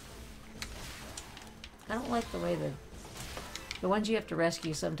 I don't like the way the ones you have to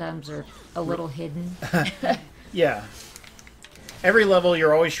rescue sometimes are a little hidden. Yeah. Every level,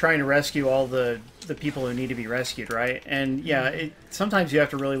 you're always trying to rescue all the people who need to be rescued, right? And yeah, sometimes you have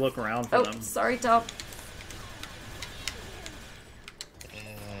to really look around for Oh, them. sorry, Tom.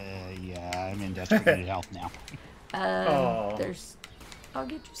 Yeah, I'm in desperate health now. Oh. There's... I'll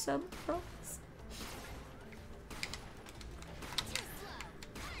get you some, bro.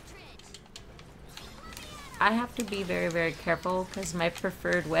 I have to be very, very careful because my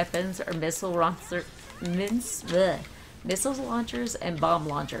preferred weapons are missile launchers and bomb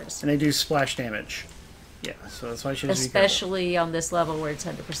launchers. And they do splash damage. Yeah, so that's why I should be careful. Especially on this level where it's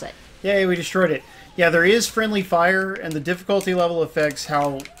 100%. Yay, we destroyed it. Yeah, there is friendly fire, and the difficulty level affects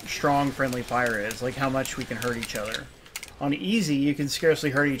how strong friendly fire is, like how much we can hurt each other. On easy, you can scarcely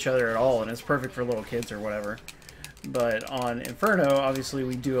hurt each other at all, and it's perfect for little kids or whatever. But on Inferno, obviously,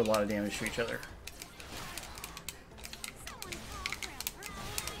 we do a lot of damage to each other.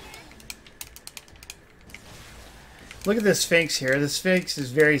 Look at this Sphinx here. The Sphinx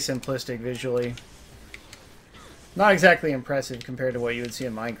is very simplistic visually. Not exactly impressive compared to what you would see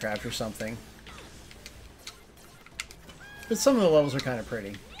in Minecraft or something. But some of the levels are kind of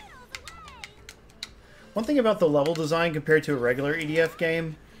pretty. One thing about the level design compared to a regular EDF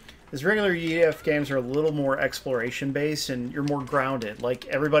game is regular EDF games are a little more exploration based and you're more grounded. Like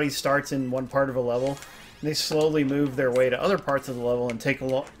everybody starts in one part of a level and they slowly move their way to other parts of the level and take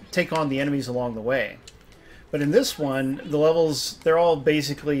on the enemies along the way. But in this one, the levels, they're all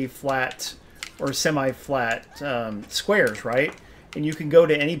basically flat or semi-flat squares, right? And you can go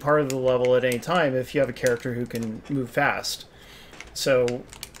to any part of the level at any time if you have a character who can move fast. So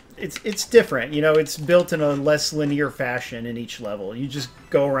it's different, you know, it's built in a less linear fashion in each level. You just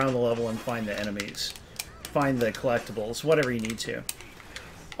go around the level and find the enemies, find the collectibles, whatever you need to.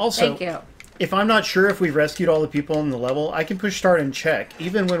 Also, Thank you. If I'm not sure if we've rescued all the people in the level, I can push start and check,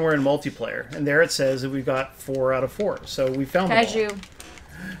 even when we're in multiplayer. And there it says that we've got 4 out of 4. So we found them all. Kaiju.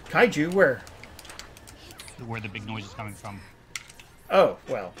 Kaiju? Where? Where the big noise is coming from. Oh,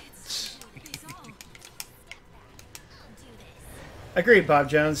 well. Agreed, Bob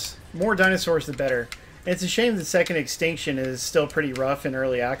Jones. More dinosaurs, the better. And it's a shame that Second Extinction is still pretty rough in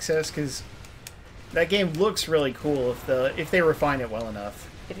early access, because that game looks really cool if they refine it well enough.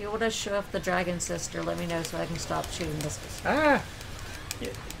 If you want to show off the dragon sister, let me know so I can stop shooting missiles. Ah!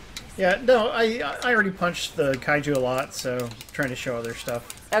 Yeah, no, I already punched the kaiju a lot, so I'm trying to show other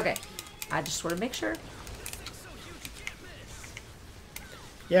stuff. Okay. I just want to make sure.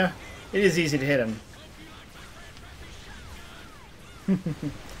 Yeah, it is easy to hit him.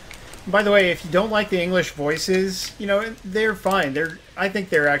 By the way, if you don't like the English voices, you know, they're fine. I think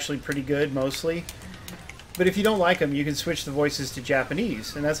they're actually pretty good, mostly. But if you don't like them, you can switch the voices to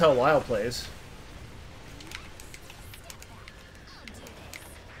Japanese, and that's how Lyle plays.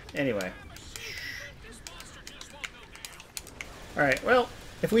 Anyway. Alright, well,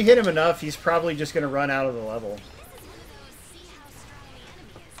 if we hit him enough, he's probably just going to run out of the level.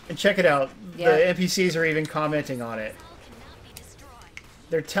 And check it out. Yeah. The NPCs are even commenting on it.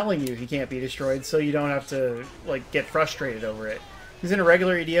 They're telling you he can't be destroyed, so you don't have to, like, get frustrated over it. Because in a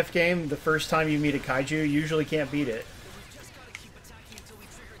regular EDF game, the first time you meet a kaiju, you usually can't beat it.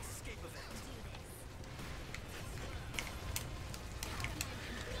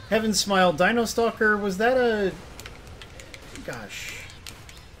 Heaven Smile, Dino Stalker, was that a... Gosh.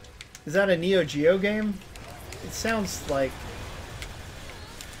 Is that a Neo Geo game? It sounds like...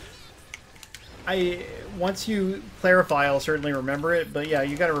 Once you clarify, I'll certainly remember it, but yeah,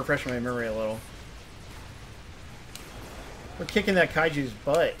 you gotta refresh my memory a little. We're kicking that kaiju's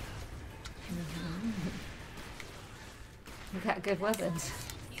butt. You got good weapons.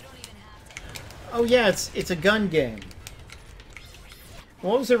 Oh yeah, it's a gun game.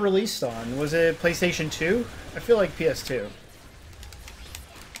 What was it released on? Was it PlayStation 2? I feel like PS2.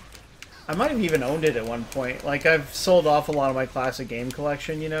 I might have even owned it at one point. Like, I've sold off a lot of my classic game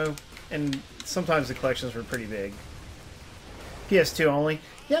collection, you know, and sometimes the collections were pretty big. PS2 only.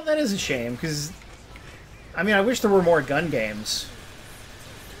 Yeah, that is a shame, because... I mean, I wish there were more gun games.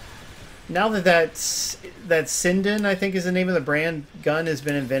 Now that Sinden, I think is the name of the brand, gun has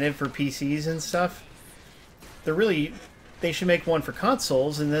been invented for PCs and stuff, they should make one for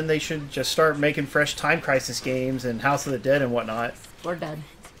consoles, and then they should just start making fresh Time Crisis games and House of the Dead and whatnot. We're done.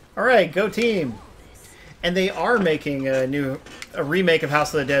 Alright, go team! And they are making a remake of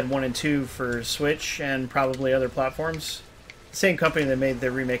House of the Dead 1 and 2 for Switch and probably other platforms. The same company that made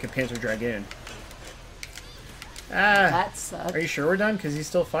the remake of Panzer Dragoon. Ah, That sucked. are you sure we're done? Because he's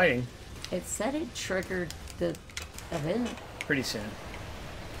still fighting. It said it triggered the event. Pretty soon.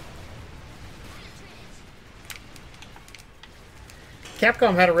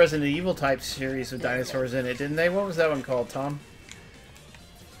 Capcom had a Resident Evil type series with dinosaurs in it, didn't they? What was that one called, Tom?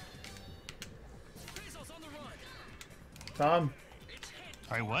 Tom?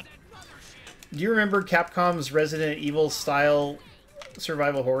 Sorry, what? Do you remember Capcom's Resident Evil style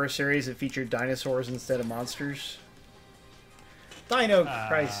survival horror series that featured dinosaurs instead of monsters? Dino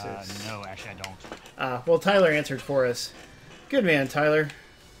Crisis. No, actually I don't. Well, Tyler answered for us. Good man, Tyler.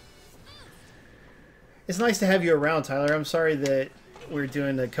 It's nice to have you around, Tyler. I'm sorry that we're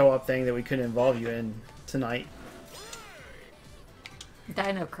doing the co-op thing that we couldn't involve you in tonight.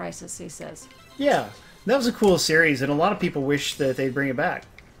 Dino Crisis, he says. Yeah, that was a cool series, and a lot of people wish that they'd bring it back.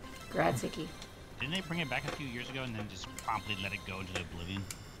 Gratziki. Didn't they bring it back a few years ago and then just promptly let it go into oblivion?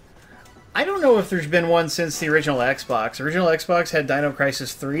 I don't know if there's been one since the original Xbox. Original Xbox had Dino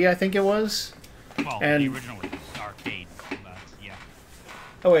Crisis 3, I think it was. Well, And- the original arcade, but yeah.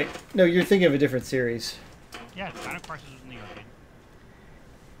 Oh wait, no, you're thinking of a different series. Yeah, Dino Crisis was in the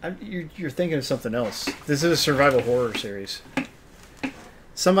arcade. You're thinking of something else. This is a survival horror series.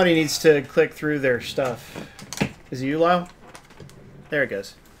 Somebody needs to click through their stuff. Is it you, Lyle? There it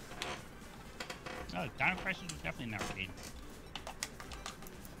goes. No, Dino Crisis was definitely in the arcade.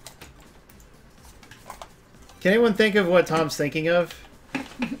 Can anyone think of what Tom's thinking of?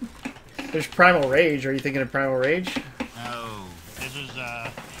 There's Primal Rage. Are you thinking of Primal Rage? No, this is,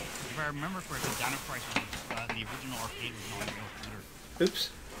 if I remember correctly, Dino Crisis was, the original arcade was not a real shooter. Oops.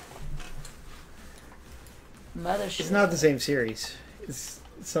 Mothership. It's not the same series. It's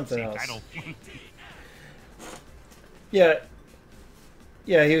something Same else. title. Yeah.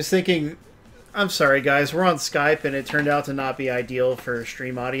 Yeah, he was thinking... I'm sorry, guys. We're on Skype, and it turned out to not be ideal for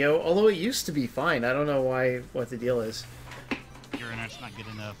stream audio. Although it used to be fine. I don't know what the deal is. Your internet's not good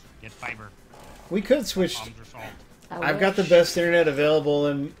enough. Get fiber. We could switch... Problems are solved. I've got the best internet available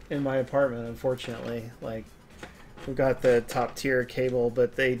in my apartment, unfortunately. Like, we've got the top-tier cable,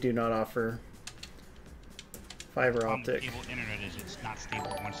 but they do not offer fiber optic. Cable internet is it's not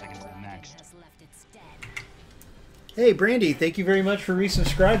stable 1 second to the next. Has left its dead. Hey, Brandy, thank you very much for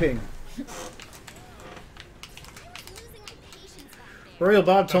resubscribing. Losing my patience back there. Royal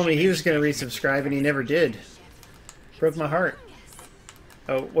Bob told me he was going to resubscribe, and he never did. Broke my heart.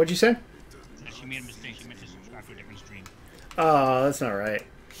 Oh, what'd you say? She made a mistake. She meant to subscribe to a different stream. Oh, that's not right.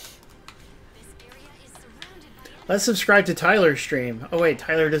 This area is surrounded by Let's subscribe to Tyler's stream. Oh wait,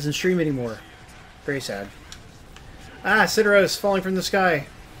 Tyler doesn't stream anymore. Very sad. Ah, Cidaros falling from the sky.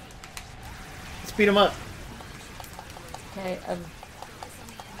 Let's beat him up. Okay,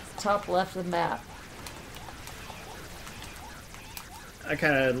 top left of the map. I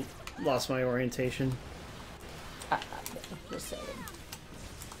kind of lost my orientation. Just saying.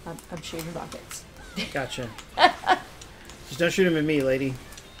 I'm shooting rockets. Gotcha. Just don't shoot him at me, lady.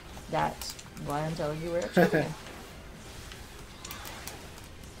 That's why I'm telling you where it's shooting.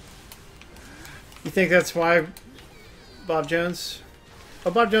 You think that's why, Bob Jones?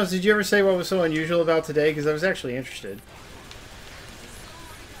 Oh, Bob Jones, did you ever say what was so unusual about today? Because I was actually interested.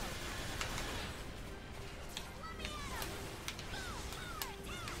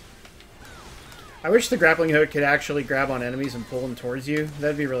 I wish the grappling hook could actually grab on enemies and pull them towards you.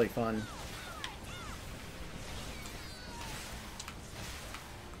 That'd be really fun.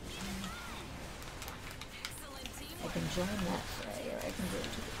 I can join that fray, or I can go to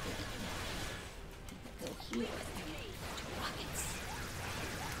the go here. Rockets.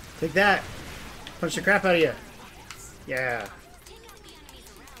 Take that! Punch the crap out of you! Yeah. taking out the enemies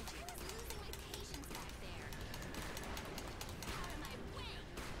around you. Losing my patience back there.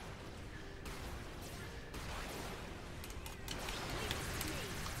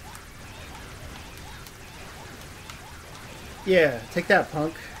 Out of my way. Yeah, take that,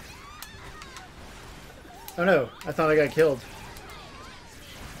 punk. Oh no, I thought I got killed.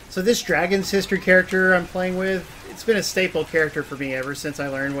 So this Dragon Sister character I'm playing with, it's been a staple character for me ever since I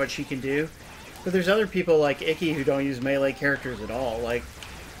learned what she can do. But there's other people like Icky who don't use melee characters at all. Like,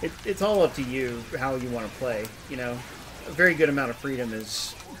 it's all up to you how you want to play, you know. A very good amount of freedom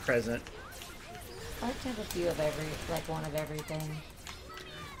is present. I like to have a few of every, like one of everything.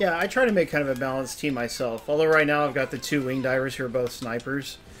 Yeah, I try to make kind of a balanced team myself. Although right now I've got the two wing divers who are both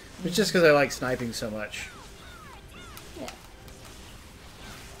snipers. It's just because I like sniping so much. Yeah.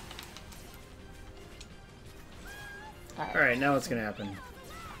 Alright, now what's going to happen?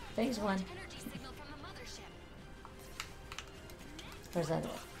 Phase one. Energy signal from the mothership. Where's that?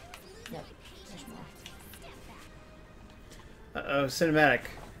 Yep. There's more. Uh-oh, cinematic.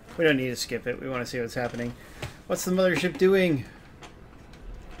 We don't need to skip it. We want to see what's happening. What's the mothership doing?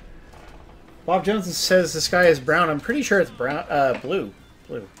 Bob Jones says the sky is brown. I'm pretty sure it's brown. Blue.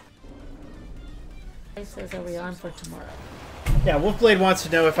 Blue. He says, are we on for tomorrow? Yeah, Wolfblade wants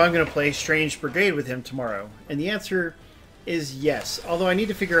to know if I'm going to play Strange Brigade with him tomorrow. And the answer is yes. Although I need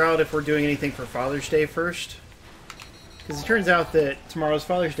to figure out if we're doing anything for Father's Day first. Because it turns out that tomorrow's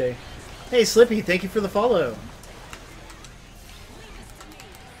Father's Day. Hey, Slippy, thank you for the follow.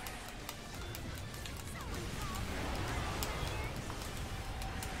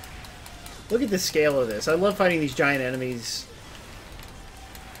 Look at the scale of this. I love fighting these giant enemies.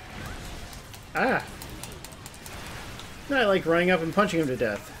 Ah! No, I like running up and punching him to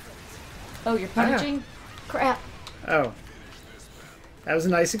death. Oh, you're punching? Crap. Oh. That was a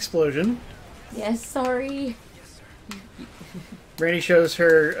nice explosion. Yes, sorry. Randy shows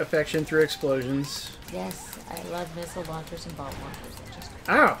her affection through explosions. Yes, I love missile launchers and bomb launchers. That just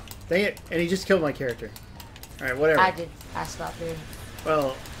Ow! Dang it. And he just killed my character. Alright, whatever. I stopped doing it.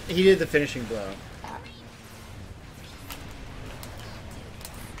 Well, he did the finishing blow. Ah.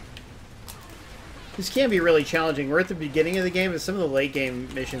 This can be really challenging. We're at the beginning of the game, and some of the late game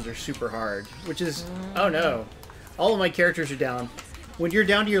missions are super hard. Which is... Oh no. All of my characters are down. When you're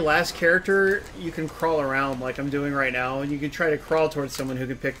down to your last character, you can crawl around like I'm doing right now, and you can try to crawl towards someone who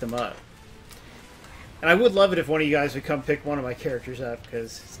can pick them up. And I would love it if one of you guys would come pick one of my characters up,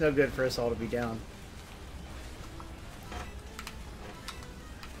 because it's no good for us all to be down.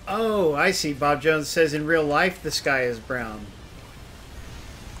 Oh, I see. Bob Jones says in real life the sky is brown.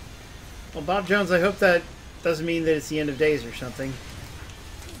 Well, Bob Jones, I hope that doesn't mean that it's the end of days or something.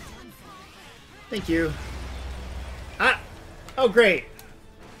 Thank you. Ah! Oh, great.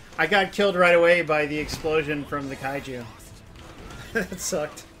 I got killed right away by the explosion from the kaiju. That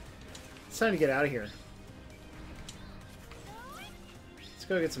sucked. It's time to get out of here. Let's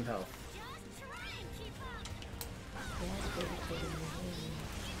go get some health.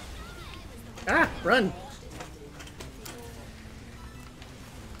 Ah! Run!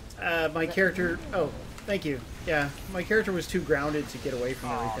 My character... Oh, thank you. Yeah, my character was too grounded to get away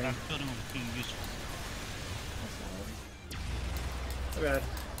from everything. That building was being useful. Oh god.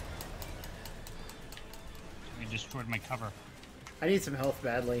 You destroyed my cover. I need some health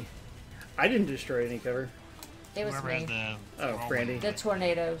badly. I didn't destroy any cover. It was Whoever me. has the Oh, whirlwind. Brandy. The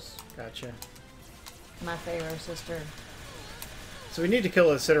tornadoes. Gotcha. My Pharaoh sister. So we need to kill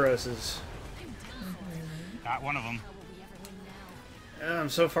those Citaroses. Got one of them. I'm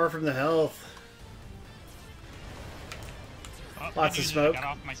so far from the health. Oh, Lots good of news is smoke. I got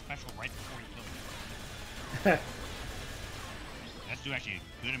off my special right before you killed me. That's doing actually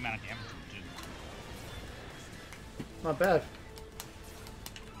a good amount of damage to him, too. Not bad.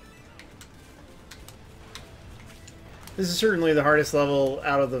 This is certainly the hardest level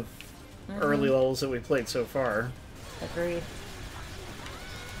out of the early levels that we've played so far. Agreed.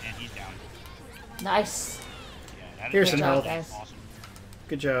 And he's down. Nice. Yeah, that is Here's Good some job, health. guys. awesome.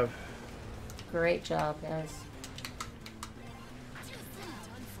 Good job. Great job, guys.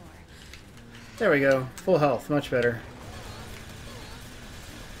 There we go. Full health. Much better.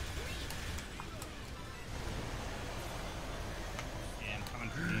 Yeah, I'm coming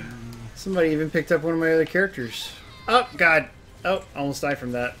for you. Somebody even picked up one of my other characters. Oh, God. Oh, almost died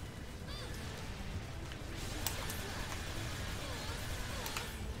from that.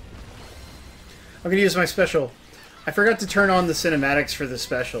 I'm going to use my special. I forgot to turn on the cinematics for the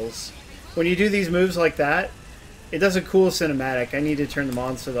specials. When you do these moves like that, it does a cool cinematic. I need to turn them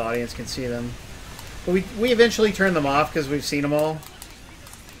on so the audience can see them. But we eventually turn them off because we've seen them all.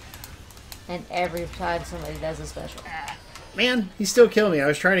 And every time somebody does a special. Man, he still killed me. I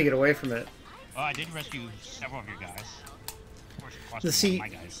was trying to get away from it. Oh, I did rescue several of your guys. Of course, it cost The me sea- one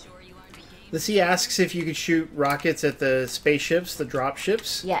of my guys. The sea asks if you could shoot rockets at the spaceships, the drop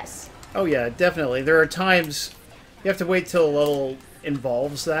ships. Yes. Oh yeah, definitely. There are times you have to wait till a level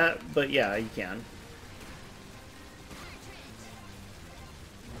involves that, but yeah, you can.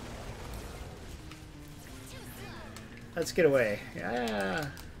 Let's get away. Yeah.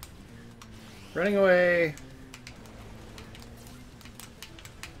 Running away.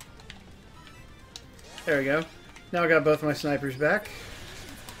 There we go. Now I got both my snipers back.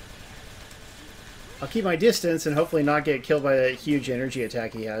 I'll keep my distance and hopefully not get killed by that huge energy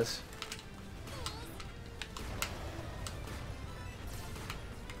attack he has.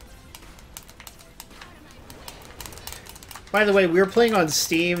 By the way, we were playing on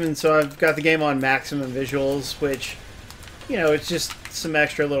Steam, and so I've got the game on maximum visuals, which, you know, it's just some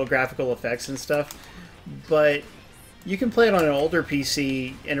extra little graphical effects and stuff. But you can play it on an older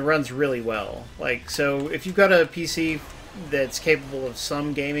PC, and it runs really well. Like, so if you've got a PC that's capable of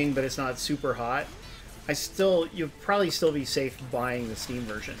some gaming, but it's not super hot, you'll probably still be safe buying the Steam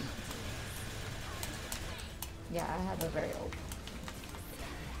version. Yeah, I have a very old.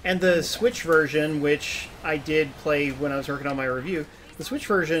 And the Switch version, which I did play when I was working on my review, the Switch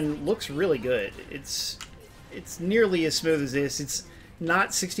version looks really good. It's nearly as smooth as this. It's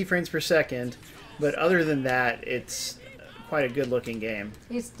not 60 frames per second, but other than that, it's quite a good-looking game.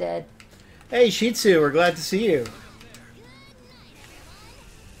 He's dead. Hey, Shih Tzu, we're glad to see you.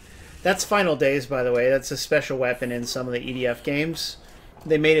 That's Final Days, by the way. That's a special weapon in some of the EDF games.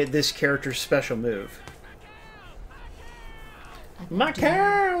 they made it this character's special move. My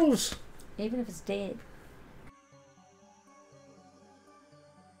cows! Even if it's dead.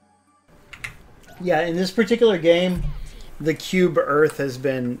 Yeah, in this particular game, the cube Earth has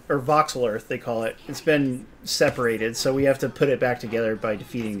been, or voxel Earth they call it, it's been separated, so we have to put it back together by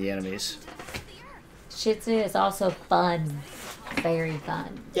defeating the enemies. Shih Tzu is also fun. Very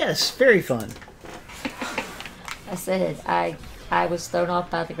fun. Yes, very fun. I said, I was thrown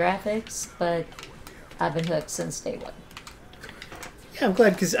off by the graphics, but I've been hooked since day one. Yeah, I'm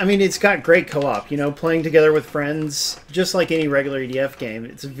glad, because, I mean, it's got great co-op, you know, playing together with friends, just like any regular EDF game,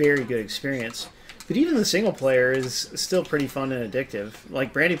 it's a very good experience. But even the single player is still pretty fun and addictive.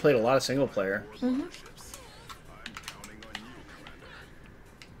 Like, Brandy played a lot of single player. Mm-hmm.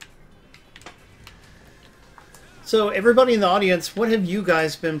 So, everybody in the audience, what have you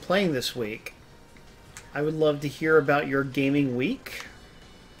guys been playing this week? I would love to hear about your gaming week.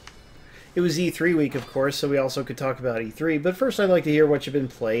 It was E3 week, of course, so we also could talk about E3. But first, I'd like to hear what you've been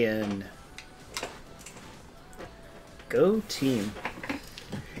playing. Go team.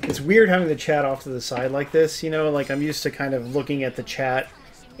 It's weird having the chat off to the side like this, you know? Like, I'm used to kind of looking at the chat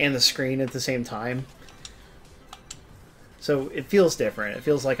and the screen at the same time. So it feels different. It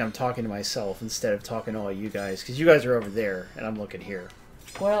feels like I'm talking to myself instead of talking to all you guys. Because you guys are over there, and I'm looking here.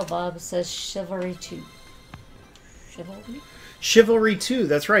 Well, Bob says Chivalry 2. Chivalry? Chivalry 2,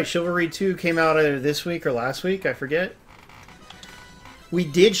 that's right. Chivalry 2 came out either this week or last week, I forget. We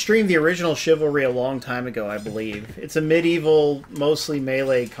did stream the original Chivalry a long time ago, I believe. It's a medieval, mostly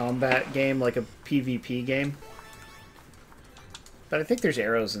melee combat game, like a PvP game. But I think there's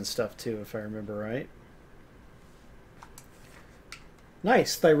arrows and stuff too, if I remember right.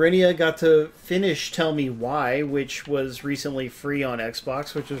 Nice. Thyrenia got to finish Tell Me Why, which was recently free on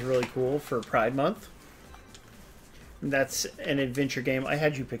Xbox, which was really cool for Pride Month. That's an adventure game. I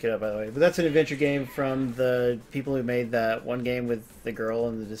had you pick it up, by the way. But that's an adventure game from the people who made that one game with the girl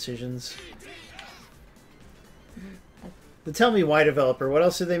and the decisions. The Tell Me Why developer. What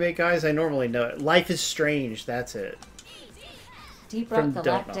else did they make, guys? I normally know it. Life is Strange. That's it. Deep Rock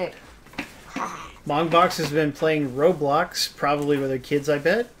Galactic. Mongbox has been playing Roblox, probably with her kids, I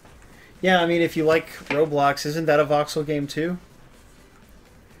bet. Yeah, I mean, if you like Roblox, isn't that a voxel game too?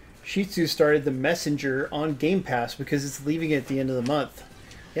 Shih Tzu started The Messenger on Game Pass because it's leaving at the end of the month.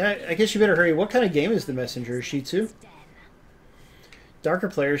 Yeah, I guess you better hurry. What kind of game is The Messenger, Shih Tzu? Darker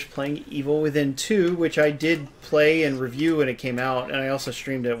Players playing Evil Within 2, which I did play and review when it came out, and I also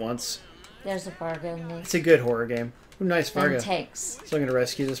streamed it once. There's a Fargo in this. It's a good horror game. Ooh, nice Fargo. And tanks. So I'm going to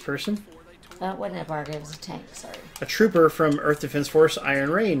rescue this person. It wasn't a Fargo, it was a tank, sorry. A trooper from Earth Defense Force Iron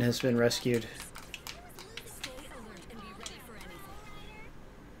Rain has been rescued.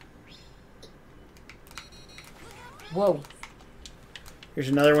 Whoa. Here's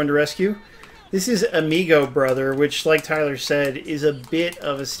another one to rescue. This is Amigo Brother, which, like Tyler said, is a bit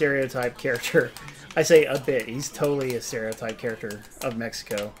of a stereotype character. I say a bit. He's totally a stereotype character of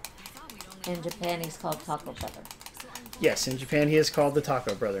Mexico. In Japan, he's called Taco Brother. Yes, in Japan he is called the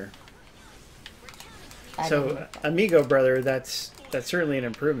Taco Brother. I So, didn't know that. Amigo Brother, that's certainly an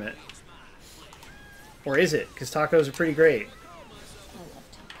improvement. Or is it? Because tacos are pretty great. I love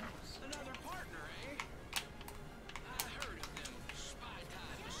tacos.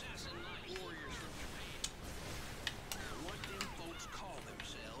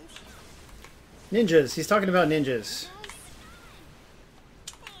 Ninjas. He's talking about ninjas.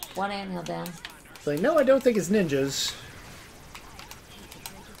 One anthill down. It's like, no, I don't think it's ninjas.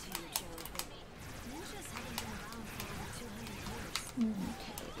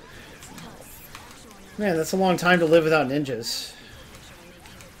 Man, that's a long time to live without ninjas.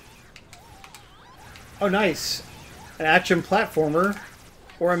 Oh, nice. An action platformer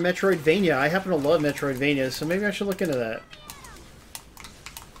or a Metroidvania. I happen to love Metroidvania, so maybe I should look into that.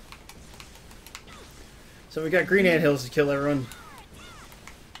 So we got green anthills to kill everyone.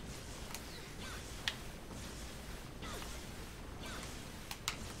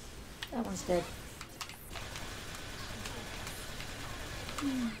 That one's dead.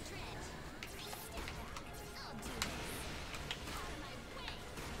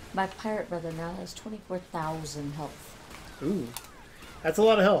 My pirate brother now has 24,000 health. Ooh, that's a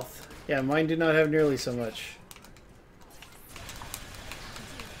lot of health. Yeah, mine do not have nearly so much.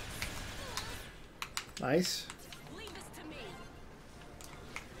 Nice.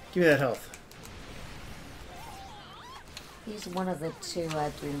 Give me that health. He's one of the two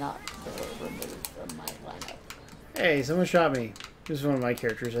I do not really remove from my lineup. Hey, someone shot me. This is one of my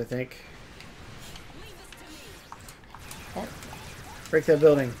characters, I think. That, Break that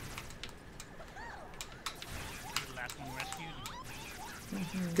building. The last one rescued.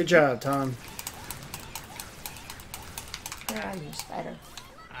 Good job, Tom. Where are you, Spider?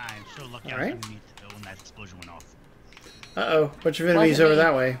 I'm so lucky All I was right. underneath when that explosion went off. Uh-oh. Bunch of enemies Wasn't over me.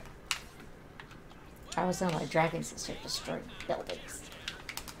 that way. I was on my dragons that start destroying buildings.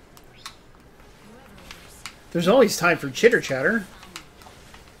 There's always time for chitter-chatter.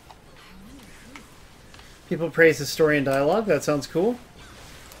 People praise the story and dialogue. That sounds cool.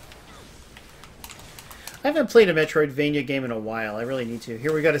 I haven't played a Metroidvania game in a while. I really need to.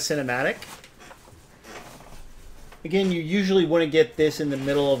 Here we got a cinematic. Again, you usually wouldn't get this in the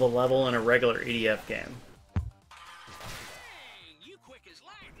middle of a level in a regular EDF game. Who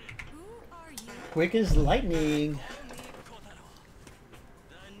are you? Quick as lightning.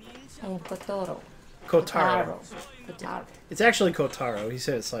 I am Kotaro. Kotaro. Kotaro. It's actually Kotaro. He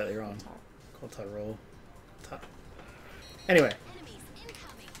said it slightly wrong. Kotaro. Anyway. Enemies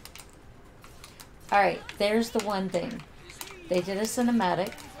incoming. Alright, there's the one thing. They did a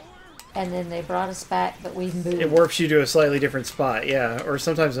cinematic, and then they brought us back, but we moved. It warps you to a slightly different spot, yeah. Or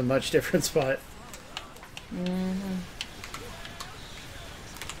sometimes a much different spot. Mm-hmm.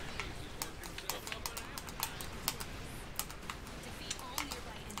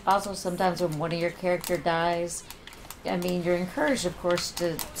 Also, sometimes when one of your character dies, I mean, you're encouraged, of course,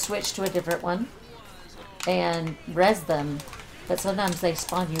 to switch to a different one and res them, but sometimes they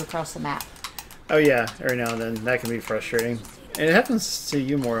spawn you across the map. Oh yeah, every now and then. That can be frustrating. And it happens to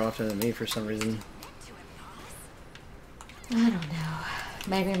you more often than me for some reason. I don't know.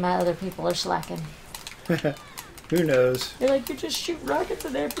 Maybe my other people are slacking. Who knows? They're like, you just shoot rockets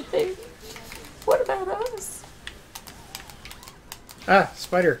and everything. What about us? Ah,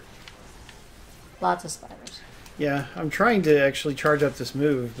 spider. Lots of spiders. Yeah, I'm trying to actually charge up this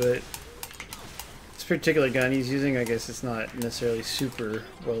move, but this particular gun he's using, I guess it's not necessarily super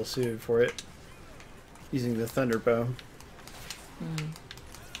well suited for it. Using the thunder bow. Losing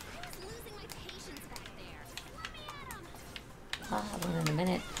my patience back there. I'll have one in a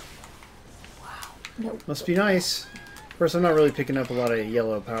minute. Wow. Nope. Must be nice. Of course, I'm not really picking up a lot of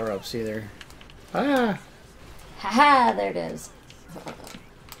yellow power-ups either. Ah! Haha, there it is.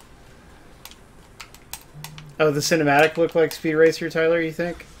 Oh, the cinematic looked like Speed Racer, Tyler, you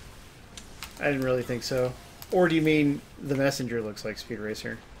think? I didn't really think so. Or do you mean the messenger looks like Speed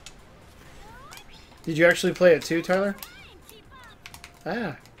Racer? Did you actually play it too, Tyler?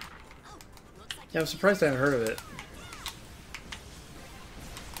 Ah. Yeah, I'm surprised I haven't heard of it.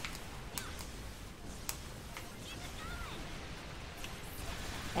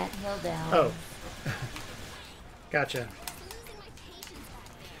 That hill down. Oh. Gotcha. Losing my patience back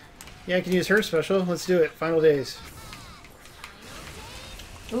there. Yeah, I can use her special. Let's do it. Final days.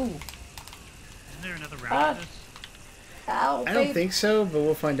 Ooh. Isn't there another round Ah. of this? Ow, I don't babe. think so, but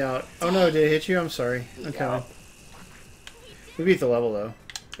we'll find out. Oh no, did it hit you? I'm sorry. I'm coming. We beat the level though.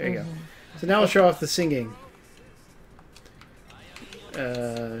 There you go. So now we'll show off the singing.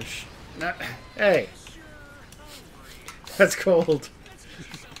 Hey! That's cold.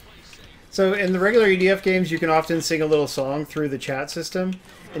 So in the regular EDF games, you can often sing a little song through the chat system.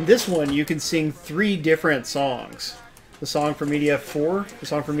 In this one, you can sing 3 different songs. The song from EDF 4, the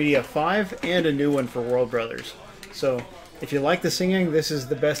song from EDF 5, and a new one for World Brothers. So if you like the singing, this is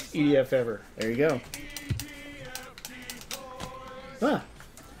the best EDF ever. There you go. Ah,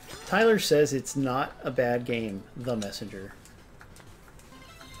 Tyler says it's not a bad game, The Messenger.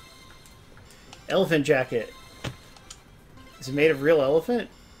 Elephant jacket. Is it made of real elephant?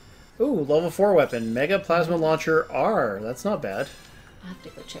 Ooh, level 4 weapon. Mega Plasma Launcher R. That's not bad. I have to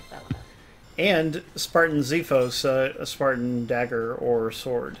go check that one out. And Spartan Zephos, a Spartan dagger or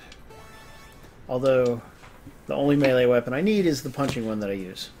sword. Although, the only melee weapon I need is the punching one that I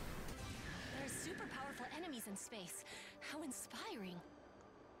use. There are super powerful enemies in space. How inspiring.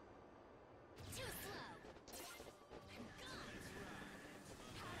 Too slow. I'm gone.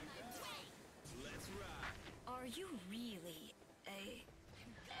 Out of my way. Are you really a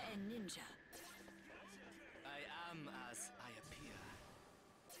ninja? I am as I appear.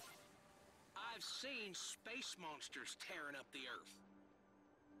 I've seen space monsters tearing up the Earth.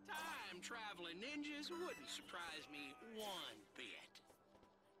 Time-traveling ninjas wouldn't surprise me one bit.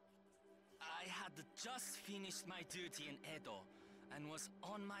 I had just finished my duty in Edo and was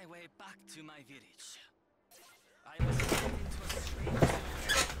on my way back to my village. I was sent into a strange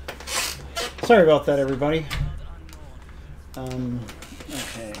Sorry about that, everybody. unknown.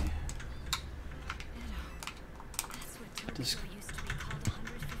 Okay. That's what Dis- Tokyo used to be called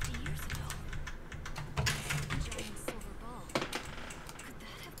 150 years ago. Giant silver ball. Could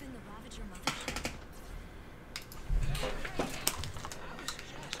that have been the Ravager mothership?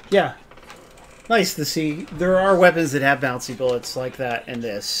 Yeah. Nice to see. There are weapons that have bouncy bullets like that in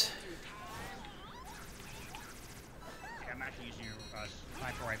this. I'm actually using a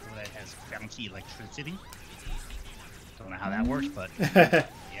sniper rifle that has bouncy electricity. Don't know how that works, but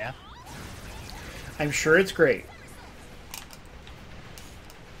yeah. I'm sure it's great.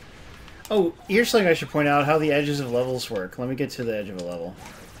 Oh, here's something I should point out, how the edges of levels work. Let me get to the edge of a level.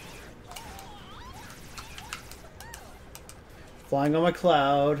 Flying on my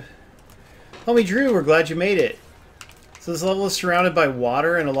cloud. Homie Drew, we're glad you made it. So this level is surrounded by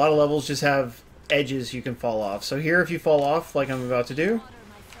water, and a lot of levels just have edges you can fall off. So here, if you fall off, like I'm about to do,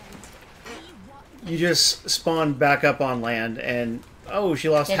 you just spawn back up on land, and oh, she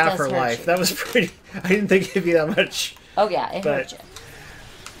lost It half does her hurt life. you. That was pretty... I didn't think it'd be that much. Oh yeah, it But- hurt you.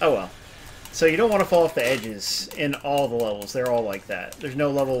 Oh well. So you don't want to fall off the edges in all the levels. They're all like that. There's no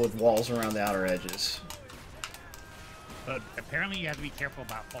level with walls around the outer edges. But apparently you have to be careful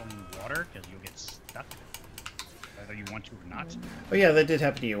about falling in water because you'll get stuck, whether you want to or not. Oh yeah, that did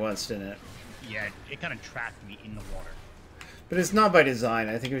happen to you once, didn't it? Yeah, it kind of trapped me in the water. But it's not by design.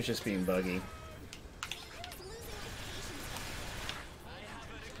 I think it was just being buggy.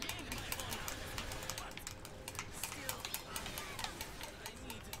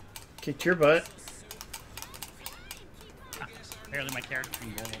 Kicked your butt. Apparently my character can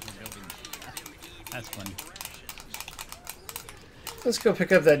roll over buildings. That's funny. Let's go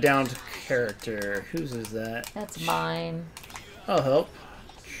pick up that downed character. Whose is that? That's mine. I'll help.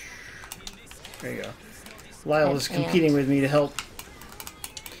 There you go. Lyle is And competing with me to help.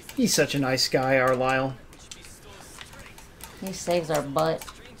 He's such a nice guy, our Lyle. He saves our butt.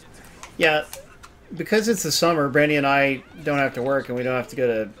 Yeah, because it's the summer, Brandy and I don't have to work, and we don't have to go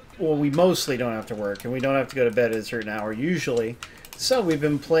to... Well, we mostly don't have to work, and we don't have to go to bed at a certain hour, usually. So we've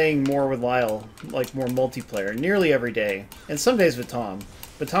been playing more with Lyle, like more multiplayer, nearly every day. And some days with Tom.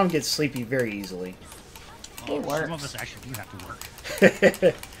 But Tom gets sleepy very easily. He Some of works. us actually do have to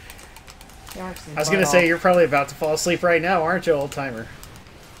work. He works his I was butt going to say, off. you're probably about to fall asleep right now, aren't you, old-timer?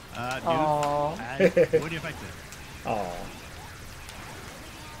 Dude, Aw. I would if I could. Aw.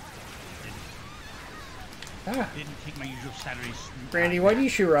 Ah, Didn't take my usual Saturday sleep. Brandy, why do you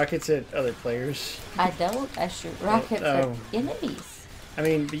shoot rockets at other players? I don't. I shoot rockets Oh. at enemies. I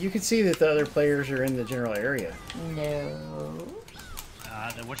mean, but you can see that the other players are in the general area. No.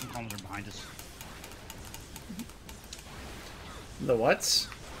 The whatchamacallits are behind us. The whats?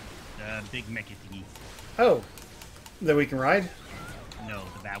 The big mecha thingy. Oh, that we can ride? No,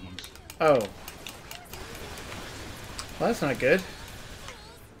 the bad ones. Oh. Well, that's not good.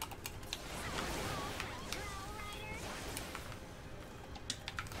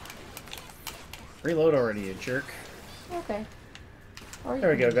 Reload already, you jerk. Okay. Or you There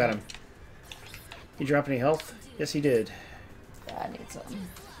we can go, do got that. him. He drop any health? Yes, he did. I need some.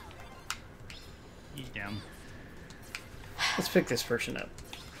 He's down. Let's pick this person up.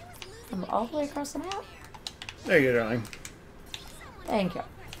 I'm all the way across the map. There you go, darling. Thank you.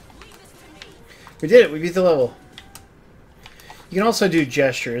 We did it. We beat the level. You can also do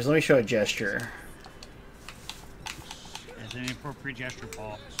gestures. Let me show a gesture. As an appropriate gesture,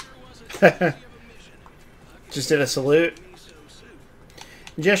 Paul. Just did a salute.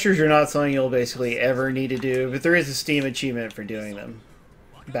 Gestures are not something you'll basically ever need to do, but there is a Steam achievement for doing them.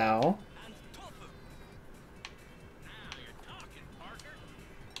 Bow.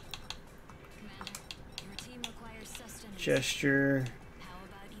 Your team requires sustenance. Gesture. How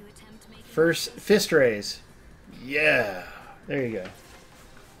about you attempt making First, fist raise. Yeah. There you go.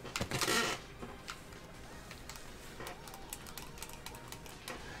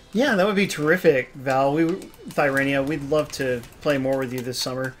 Yeah, that would be terrific, Val. Thyrenia, we'd love to play more with you this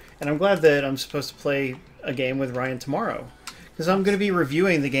summer. And I'm glad that I'm supposed to play a game with Ryan tomorrow. Because I'm going to be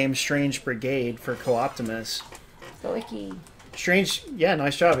reviewing the game Strange Brigade for Co-Optimus. Go Icky. Yeah,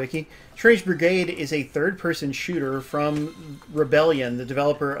 nice job, Vicky. Strange Brigade is a third-person shooter from Rebellion, the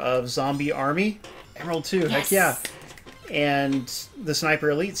developer of Zombie Army, Emerald 2, heck yeah, and the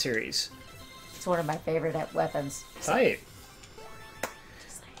Sniper Elite series. It's one of my favorite weapons. Tight.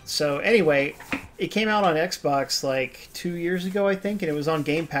 So anyway, it came out on Xbox like 2 years ago, I think, and it was on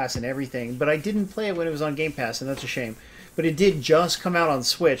Game Pass and everything, but I didn't play it when it was on Game Pass, and that's a shame. But it did just come out on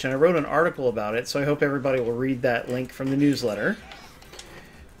Switch, and I wrote an article about it, so I hope everybody will read that link from the newsletter.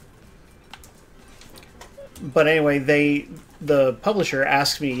 But anyway, the publisher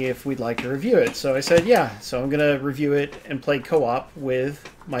asked me if we'd like to review it, so I said yeah. So I'm going to review it and play co-op with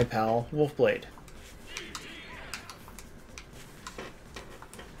my pal Wolfblade.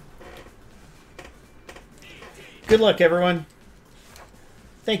 Good luck, everyone.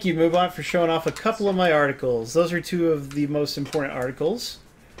 Thank you, Moobot, for showing off a couple of my articles. Those are two of the most important articles.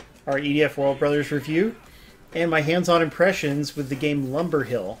 our EDF World Brothers review, and my hands-on impressions with the game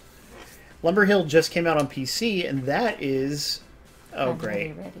Lumberhill. Lumberhill just came out on PC, and that is... Oh, I'm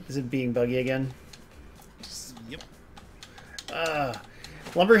great. ready. Is it being buggy again? Yep.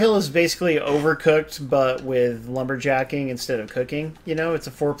 Lumberhill is basically Overcooked, but with lumberjacking instead of cooking. You know, it's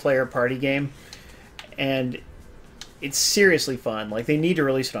a 4-player party game, and it's seriously fun. Like, they need to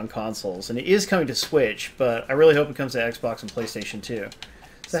release it on consoles, and it is coming to Switch, but I really hope it comes to Xbox and PlayStation too.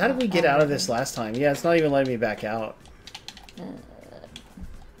 So how did we get out of this last time? Yeah, it's not even letting me back out.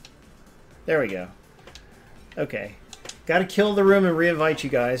 There we go. Okay. Gotta kill the room and re-invite you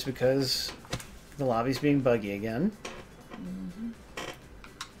guys because the lobby's being buggy again.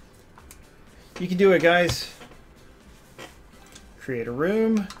 You can do it, guys. Create a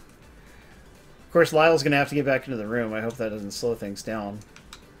room. Of course, Lyle's going to have to get back into the room. I hope that doesn't slow things down.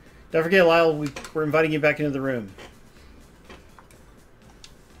 Don't forget, Lyle, we're inviting you back into the room.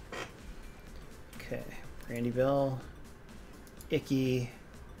 Okay. Randy Bell, Icky,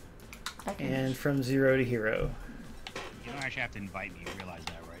 and From Zero to Hero. You don't actually have to invite me. You realize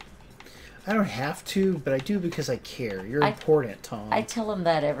that, right? I don't have to, but I do because I care. You're important, Tom. I tell him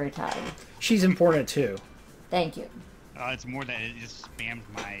that every time. She's important, too. Thank you. It's more that it just spams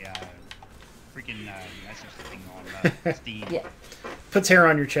my freaking message thing on Steam. Yeah. Puts hair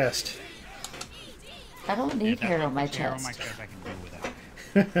on your chest. I don't need hair on my Hair on chest. my chest I can do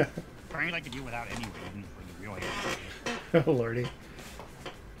without. Frankly, I could do without anyway, even for the real hair. Oh, lordy.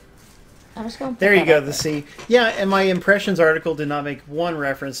 I was going. There you go, the C. Yeah, and my impressions article did not make one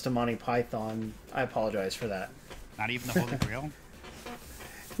reference to Monty Python. I apologize for that. Not even the Holy Grail?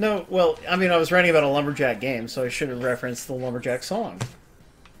 No, well, I mean, I was writing about a lumberjack game, so I should have referenced the lumberjack song.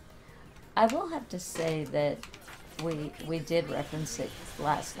 I will have to say that we did reference it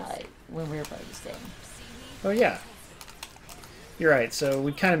last night when we were playing this game. Oh, yeah. You're right, so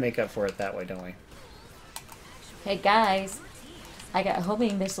we kind of make up for it that way, don't we? Hey guys, I got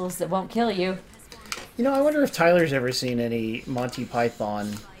homing missiles that won't kill you. You know, I wonder if Tyler's ever seen any Monty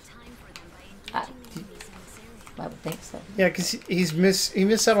Python. I would think so. Yeah, because he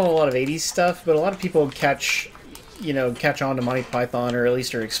missed out on a lot of 80s stuff, but a lot of people catch on to Monty Python, or at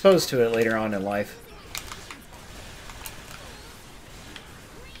least are exposed to it later on in life.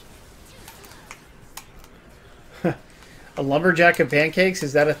 A lumberjack of pancakes,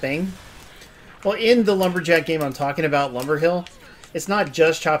 is that a thing? Well, in the lumberjack game I'm talking about, Lumberhill, it's not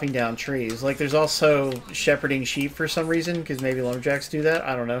just chopping down trees. Like, there's also shepherding sheep for some reason, because maybe lumberjacks do that.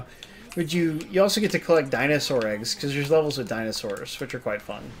 I don't know. But you also get to collect dinosaur eggs, because there's levels with dinosaurs, which are quite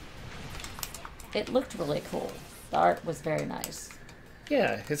fun. It looked really cool. The art was very nice.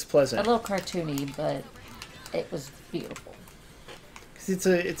 Yeah, it's A pleasant. little cartoony, but it was beautiful. 'Cause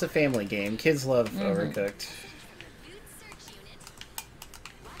it's a family game. Kids love Overcooked.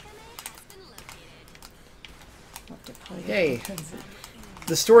 Yay.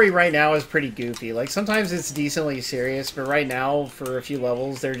 The story right now is pretty goofy. Like, sometimes it's decently serious, but right now, for a few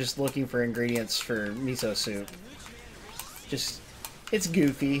levels, they're just looking for ingredients for miso soup. Just, it's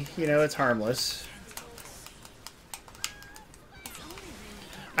goofy, you know, it's harmless.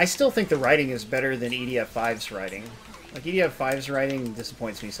 I still think the writing is better than EDF 5's writing. Like, EDF 5's writing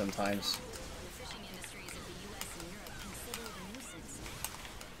disappoints me sometimes.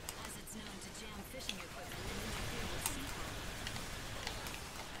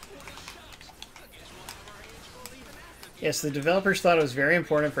 Yes, the developers thought it was very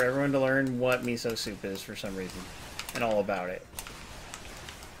important for everyone to learn what miso soup is for some reason, and all about it.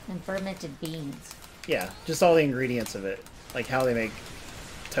 And fermented beans. Yeah, just all the ingredients of it, like how they make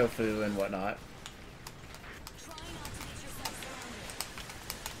tofu and whatnot.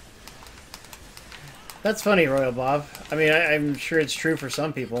 That's funny, Royal Bob. I mean, I'm sure it's true for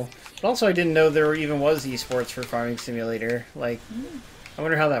some people, but also I didn't know there even was esports for Farming Simulator. Like, I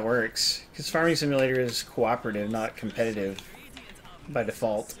wonder how that works, because Farming Simulator is cooperative, not competitive by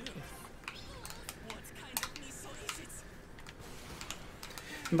default.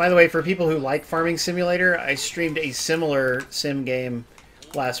 And by the way, for people who like Farming Simulator, I streamed a similar sim game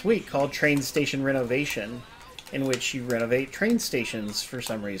last week called Train Station Renovation, in which you renovate train stations for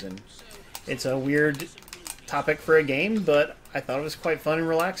some reason. It's a weird topic for a game, but I thought it was quite fun and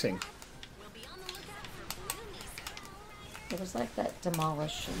relaxing. It was like that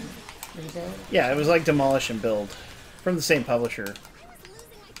Demolish and Rebuild. Yeah, it was like Demolish and Build, from the same publisher.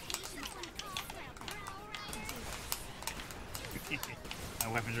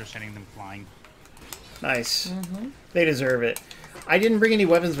 My weapons are sending them flying. Nice. They deserve it. I didn't bring any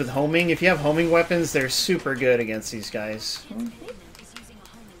weapons with homing. If you have homing weapons, they're super good against these guys.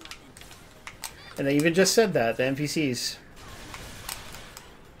 And they even just said that, the NPCs.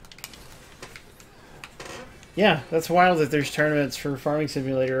 Yeah, that's wild that there's tournaments for Farming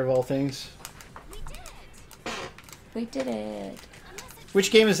Simulator of all things. We did it. Which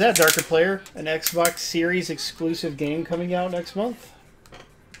game is that, Darker Player? An Xbox Series exclusive game coming out next month?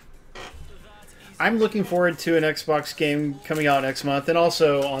 I'm looking forward to an Xbox game coming out next month, and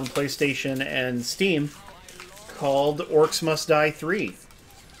also on PlayStation and Steam, called Orcs Must Die 3.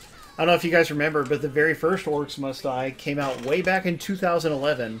 I don't know if you guys remember, but the very first Orcs Must Die came out way back in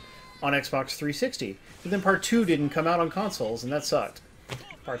 2011 on Xbox 360. But then Part 2 didn't come out on consoles, and that sucked.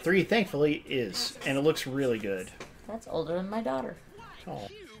 Part 3, thankfully, is, and it looks really good. That's older than my daughter. Oh.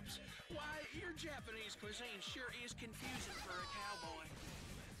 Cubes? Why, your Japanese cuisine sure is confusing for a cowboy.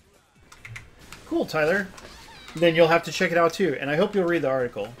 Cool, Tyler. Then you'll have to check it out too, and I hope you'll read the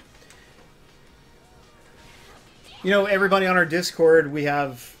article. You know, everybody on our Discord, we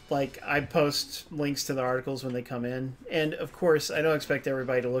have, like, I post links to the articles when they come in. And, of course, I don't expect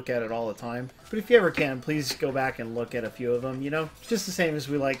everybody to look at it all the time. But if you ever can, please go back and look at a few of them, you know? Just the same as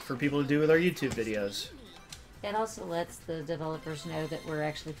we like for people to do with our YouTube videos. It also lets the developers know that we're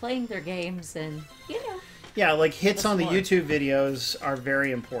actually playing their games and, you know. Yeah, like, hits on the more. YouTube videos are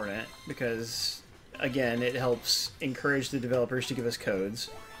very important because, again, it helps encourage the developers to give us codes.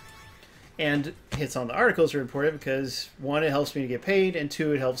 And hits on the articles are important because, one, it helps me to get paid, and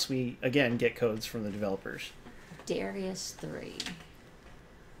two, it helps me, again, get codes from the developers. Darius 3.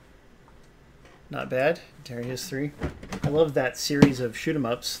 Not bad. Darius 3. I love that series of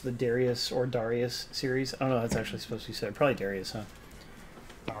shoot-'em-ups, the Darius or Darius series. I don't know how it's actually supposed to be said. Probably Darius, huh?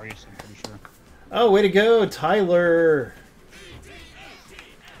 Darius, I'm pretty sure. Oh, way to go, Tyler!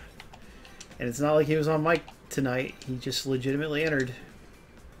 And it's not like he was on mic tonight. He just legitimately entered.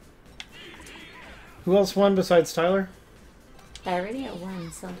 Who else won besides Tyler? I already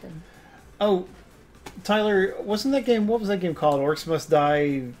won something. Oh, Tyler, wasn't that game... What was that game called? Orcs Must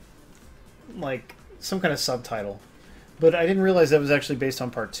Die... Like, some kind of subtitle. But I didn't realize that was actually based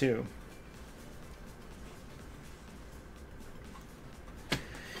on Part 2.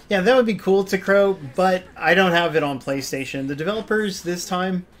 Yeah, that would be cool, Tikro, but I don't have it on PlayStation. The developers this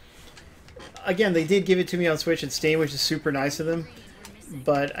time... Again, they did give it to me on Switch and Steam, which is super nice of them.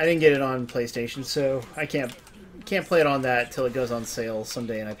 But I didn't get it on PlayStation, so I can't play it on that till it goes on sale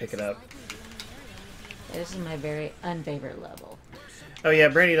someday and I pick it up. This is my very unfavorite level. Oh yeah,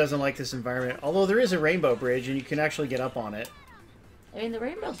 Brandy doesn't like this environment. Although there is a rainbow bridge and you can actually get up on it. I mean, the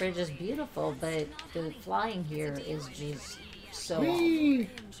Rainbow Bridge is beautiful, but the flying here is just so awful. Whee!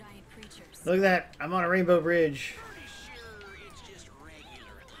 Look at that. I'm on a rainbow bridge. Sure, it's just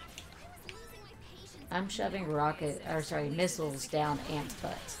regular. I'm shoving missiles down ants'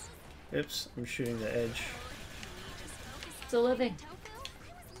 butts. Oops, I'm shooting the edge. It's a living.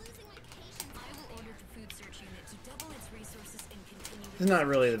 This is not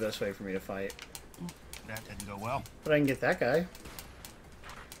really the best way for me to fight. That didn't go well. But I can get that guy.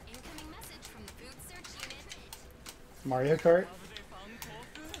 Incoming message from the food search unit. Mario Kart.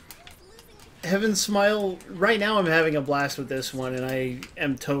 Heaven Smile, right now I'm having a blast with this one, and I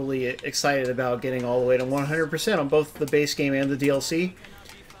am totally excited about getting all the way to 100% on both the base game and the DLC.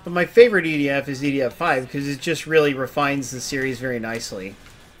 But my favorite EDF is EDF 5, because it just really refines the series very nicely.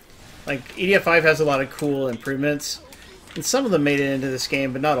 Like, EDF 5 has a lot of cool improvements, and some of them made it into this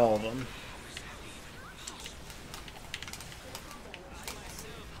game, but not all of them.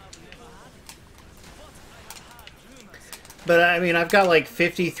 But I mean, I've got like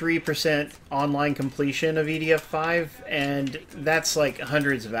 53% online completion of EDF 5, and that's like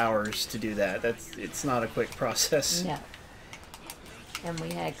hundreds of hours to do that. It's not a quick process. No. And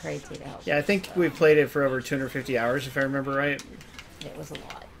we had crazy help. Yeah, I think we played it for over 250 hours, if I remember right. It was a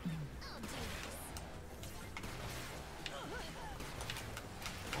lot.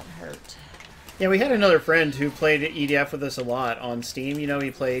 That hurt. Yeah, we had another friend who played EDF with us a lot on Steam. You know,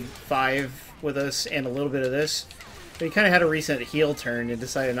 he played 5 with us and a little bit of this. But he kind of had a recent heel turn and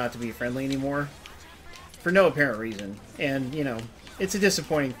decided not to be friendly anymore. For no apparent reason. And, you know, it's a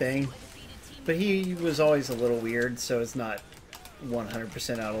disappointing thing. But he was always a little weird, so it's not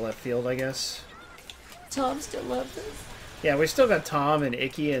 100% out of left field, I guess. Tom still loves us. Yeah, we still got Tom and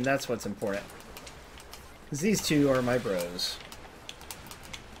Icky, and that's what's important. Because these two are my bros.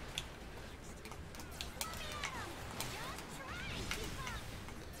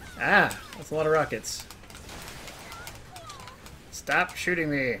 Ah, that's a lot of rockets. Stop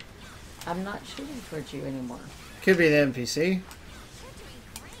shooting me. I'm not shooting towards you anymore. Could be the NPC.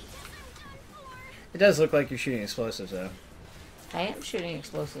 It does look like you're shooting explosives, though. I am shooting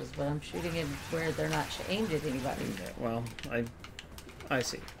explosives, but I'm shooting in where they're not aimed at anybody. Okay, well, I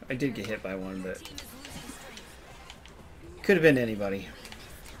see. I did get hit by one, but could have been anybody.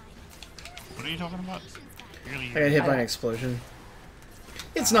 What are you talking about? Really, I got hit by an Okay. explosion.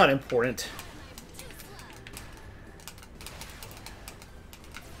 It's not important.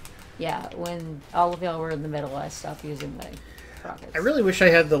 Yeah, when all of y'all were in the middle, I stopped using my rockets. I really wish I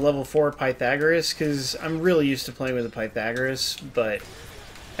had the level 4 Pythagoras, because I'm really used to playing with the Pythagoras, but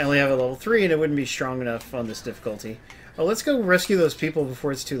I only have a level 3 and it wouldn't be strong enough on this difficulty. Oh, let's go rescue those people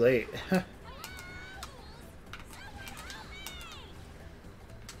before it's too late.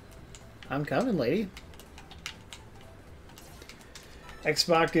 I'm coming, lady.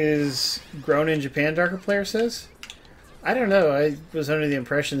 Xbox is grown in Japan, Darker Player says? I don't know. I was under the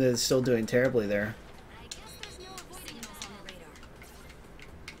impression that it's still doing terribly there. I guess there's no avoiding us on the radar.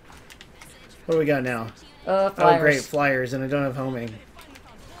 What do we got now? Oh, Oh, flyers. great, flyers, and I don't have homing.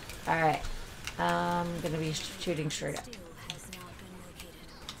 Alright. I'm gonna be shooting straight up. Still has not been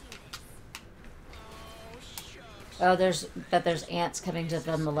located. Oh, there's ants coming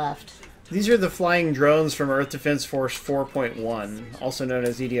to on the left. These are the flying drones from Earth Defense Force 4.1, also known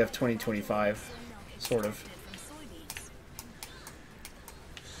as EDF 2025, sort of.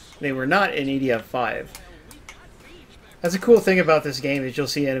 They were not in EDF 5. That's a cool thing about this game is you'll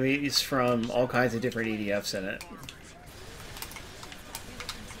see enemies from all kinds of different EDFs in it.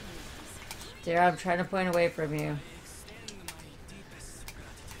 Dear, I'm trying to point away from you.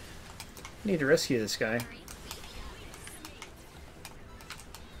 Need to rescue this guy.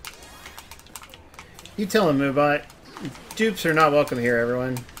 You tell him, Moobot. Dupes are not welcome here,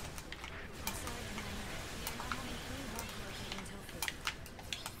 everyone.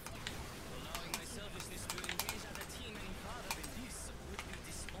 Allowing my selfishness to engage other team in part of this would be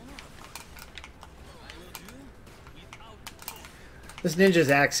dishonorable. I will do without This ninja's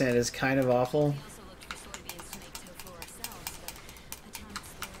accent is kind of awful. We also looked for soybean snake tofu ourselves,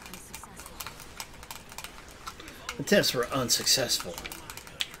 but attempts were unsuccessful. Attempts were unsuccessful.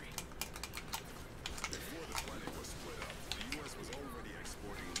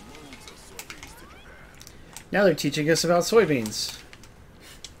 Now they're teaching us about soybeans.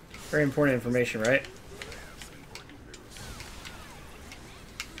 Very important information, right?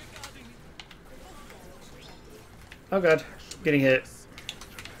 Oh god, getting hit.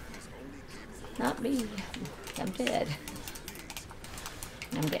 Not me. I'm dead.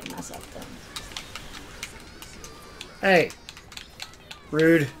 I'm getting myself done. Hey!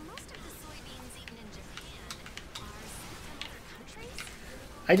 Rude. Most of the soybeans eaten in Japan are sent from other countries.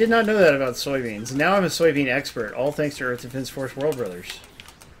 I did not know that about soybeans. Now I'm a soybean expert, all thanks to Earth Defense Force World Brothers.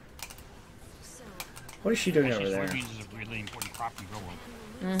 So, What is she doing over actually, there? soybeans is a really important crop to grow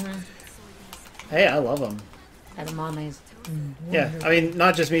up. Hey, I love them. Edamames. Yeah, I mean,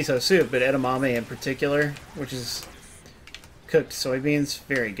 not just miso soup, but edamame in particular, which is cooked soybeans,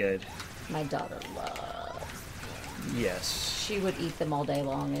 very good. My daughter loves. Yes. She would eat them all day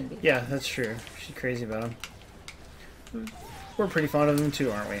long and be. Yeah, that's true. She's crazy about them. We're pretty fond of them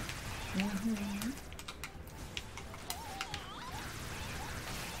too, aren't we?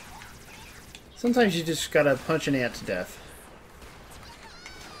 Sometimes you just gotta punch an ant to death.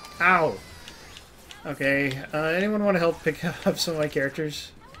 Ow! Okay, anyone want to help pick up some of my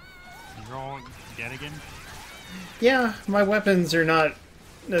characters? You're all dead again? Yeah, my weapons are not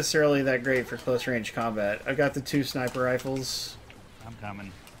necessarily that great for close range combat. I've got the 2 sniper rifles, I'm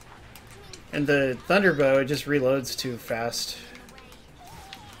coming. and the thunderbow, it just reloads too fast.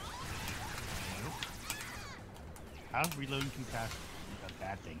 How's reloading too fast a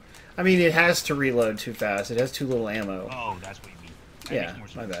bad thing? I mean, it has to reload too fast. It has too little ammo. Oh, that's what you mean. That Yeah,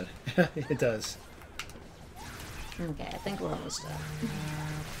 makes more my sense. bad. It does. Okay, I think we're almost done.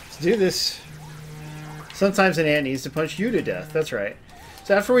 Let's do this. Sometimes an ant needs to punch you to death. That's right.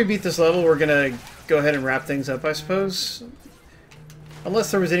 So after we beat this level, we're gonna go ahead and wrap things up, I suppose.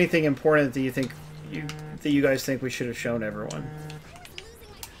 Unless there was anything important that you guys think we should have shown everyone.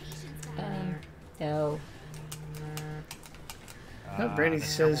 No. No, Brandy the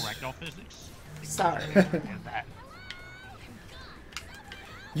says- terrible ragdoll physics. Sorry. And that.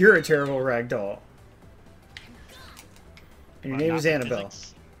 You're a terrible ragdoll. And your Well, name not is the Annabelle.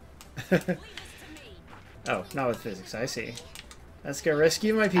 physics. Oh, not with physics. I see. Let's go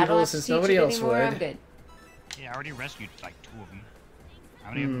rescue my I don't people have to since teach nobody it else anymore, I'm would. good. Yeah, I already rescued like 2 of them. How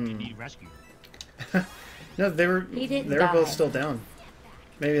many of them do you need rescued? No, they were He didn't they were both die. still down.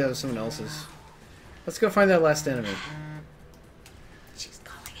 Maybe that was someone else's. Let's go find that last enemy. She's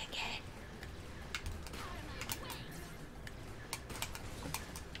calling again.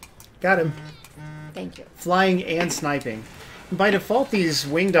 Got him. Thank you. Flying and sniping. By default, these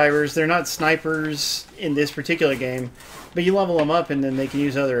wing divers, they're not snipers in this particular game, but you level them up and then they can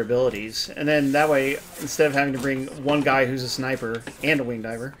use other abilities. And then that way, instead of having to bring one guy who's a sniper and a wing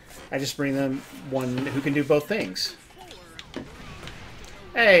diver, I just bring them one who can do both things.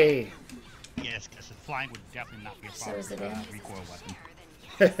 Hey! Yes, because the flying would definitely not be a So problem is it with in? recoil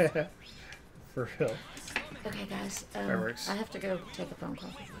weapon. For real. Okay, guys. That works. I have to go take a phone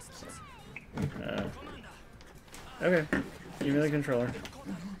call. So. Okay. Give me the controller.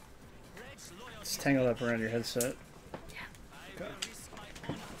 It's tangled up around your headset. Okay.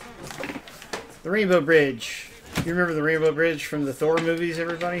 The Rainbow Bridge. You remember the Rainbow Bridge from the Thor movies,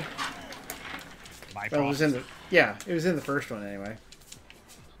 everybody? Well, it was in the it was in the first one anyway.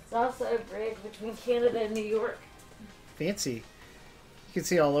 It's also a bridge between Canada and New York. Fancy. You can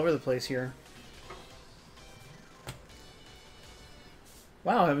see all over the place here.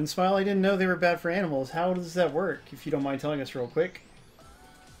 Wow, Heaven Smile, I didn't know they were bad for animals. How does that work, if you don't mind telling us real quick?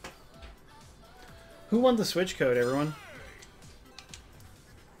 Who won the Switch code, everyone?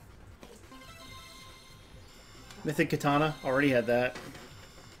 Mythic Katana, already had that.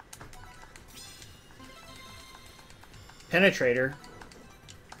 Penetrator.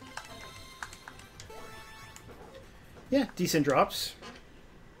 Yeah, decent drops.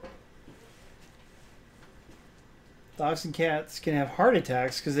 Dogs and cats can have heart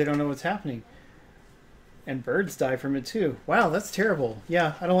attacks because they don't know what's happening. And birds die from it too. Wow, that's terrible.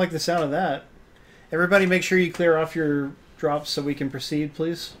 Yeah, I don't like the sound of that. Everybody make sure you clear off your drops so we can proceed,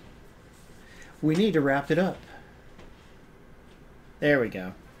 please. We need to wrap it up. There we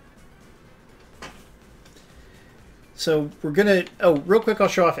go. So we're gonna... Oh, real quick I'll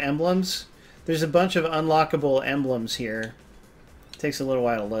show off emblems. There's a bunch of unlockable emblems here. Takes a little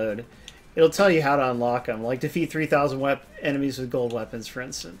while to load. It'll tell you how to unlock them, like defeat 3,000 enemies with gold weapons, for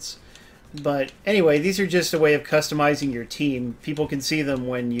instance. But anyway, these are just a way of customizing your team. People can see them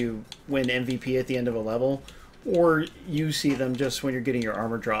when you win MVP at the end of a level, or you see them just when you're getting your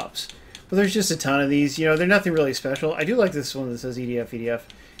armor drops. But there's just a ton of these. You know, they're nothing really special. I do like this one that says EDF, EDF.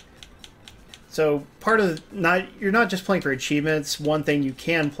 So part of you're not just playing for achievements. One thing you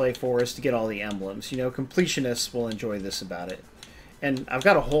can play for is to get all the emblems. You know, completionists will enjoy this about it. And I've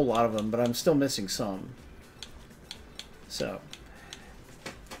got a whole lot of them, but I'm still missing some. So,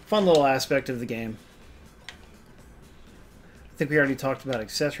 fun little aspect of the game. I think we already talked about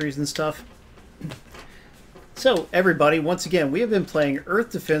accessories and stuff. So, everybody, once again, we have been playing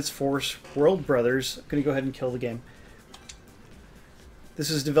Earth Defense Force World Brothers. I'm going to go ahead and kill the game. This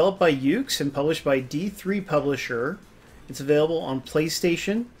is developed by Ukes and published by D3 Publisher. It's available on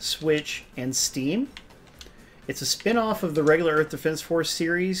PlayStation, Switch, and Steam. It's a spin-off of the regular Earth Defense Force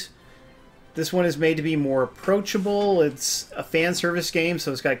series. This one is made to be more approachable. It's a fan service game,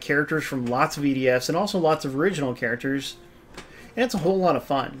 so it's got characters from lots of EDFs and also lots of original characters. And it's a whole lot of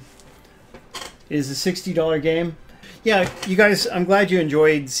fun. It is a $60 game. Yeah, you guys, I'm glad you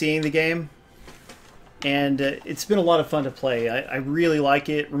enjoyed seeing the game. And it's been a lot of fun to play. I really like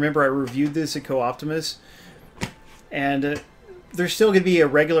it. Remember, I reviewed this at Co-Optimus. And there's still going to be a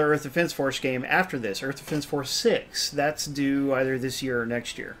regular Earth Defense Force game after this, Earth Defense Force 6. That's due either this year or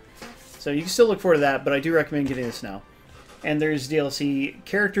next year. So you can still look forward to that, but I do recommend getting this now. And there's DLC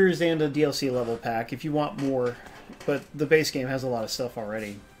characters and a DLC level pack if you want more, but the base game has a lot of stuff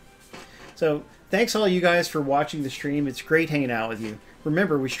already. So thanks all you guys for watching the stream. It's great hanging out with you.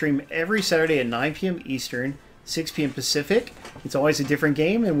 Remember, we stream every Saturday at 9 p.m. Eastern, 6 p.m. Pacific. It's always a different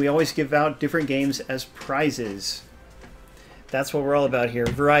game, and we always give out different games as prizes. That's what we're all about here.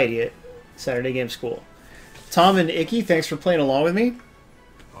 Variety at Saturday Game School. Tom and Icky, thanks for playing along with me.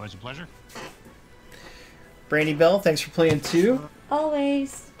 Always a pleasure. Brandy Bell, thanks for playing too.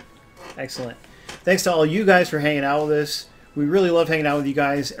 Always. Excellent. Thanks to all you guys for hanging out with us. We really love hanging out with you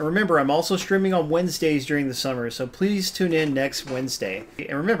guys. And remember, I'm also streaming on Wednesdays during the summer, so please tune in next Wednesday.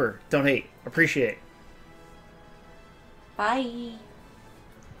 And remember, don't hate, appreciate. Bye.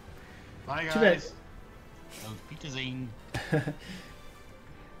 Bye, Too bad. guys. Those pizza zing.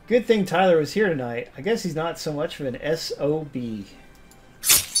 Good thing Tyler was here tonight. I guess he's not so much of an SOB.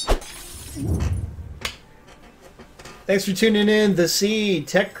 Thanks for tuning in. The Seed,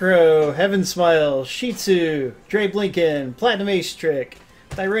 Tech Crow, Heaven Smile, Shih Tzu, Dre Blinken, Platinum Ace Trick,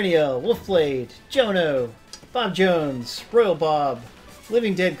 Tyrenia, Wolfblade, Jono, Bob Jones, Royal Bob,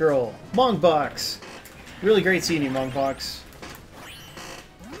 Living Dead Girl, Mongbox. Really great seeing you, Mongbox.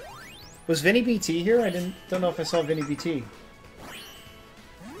 Was Vinny BT here? I don't know if I saw Vinny BT.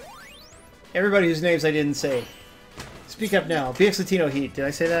 Everybody whose names I didn't say. Speak up now. BX Latino Heat. Did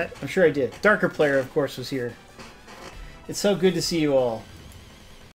I say that? I'm sure I did. Darker Player, of course, was here. It's so good to see you all.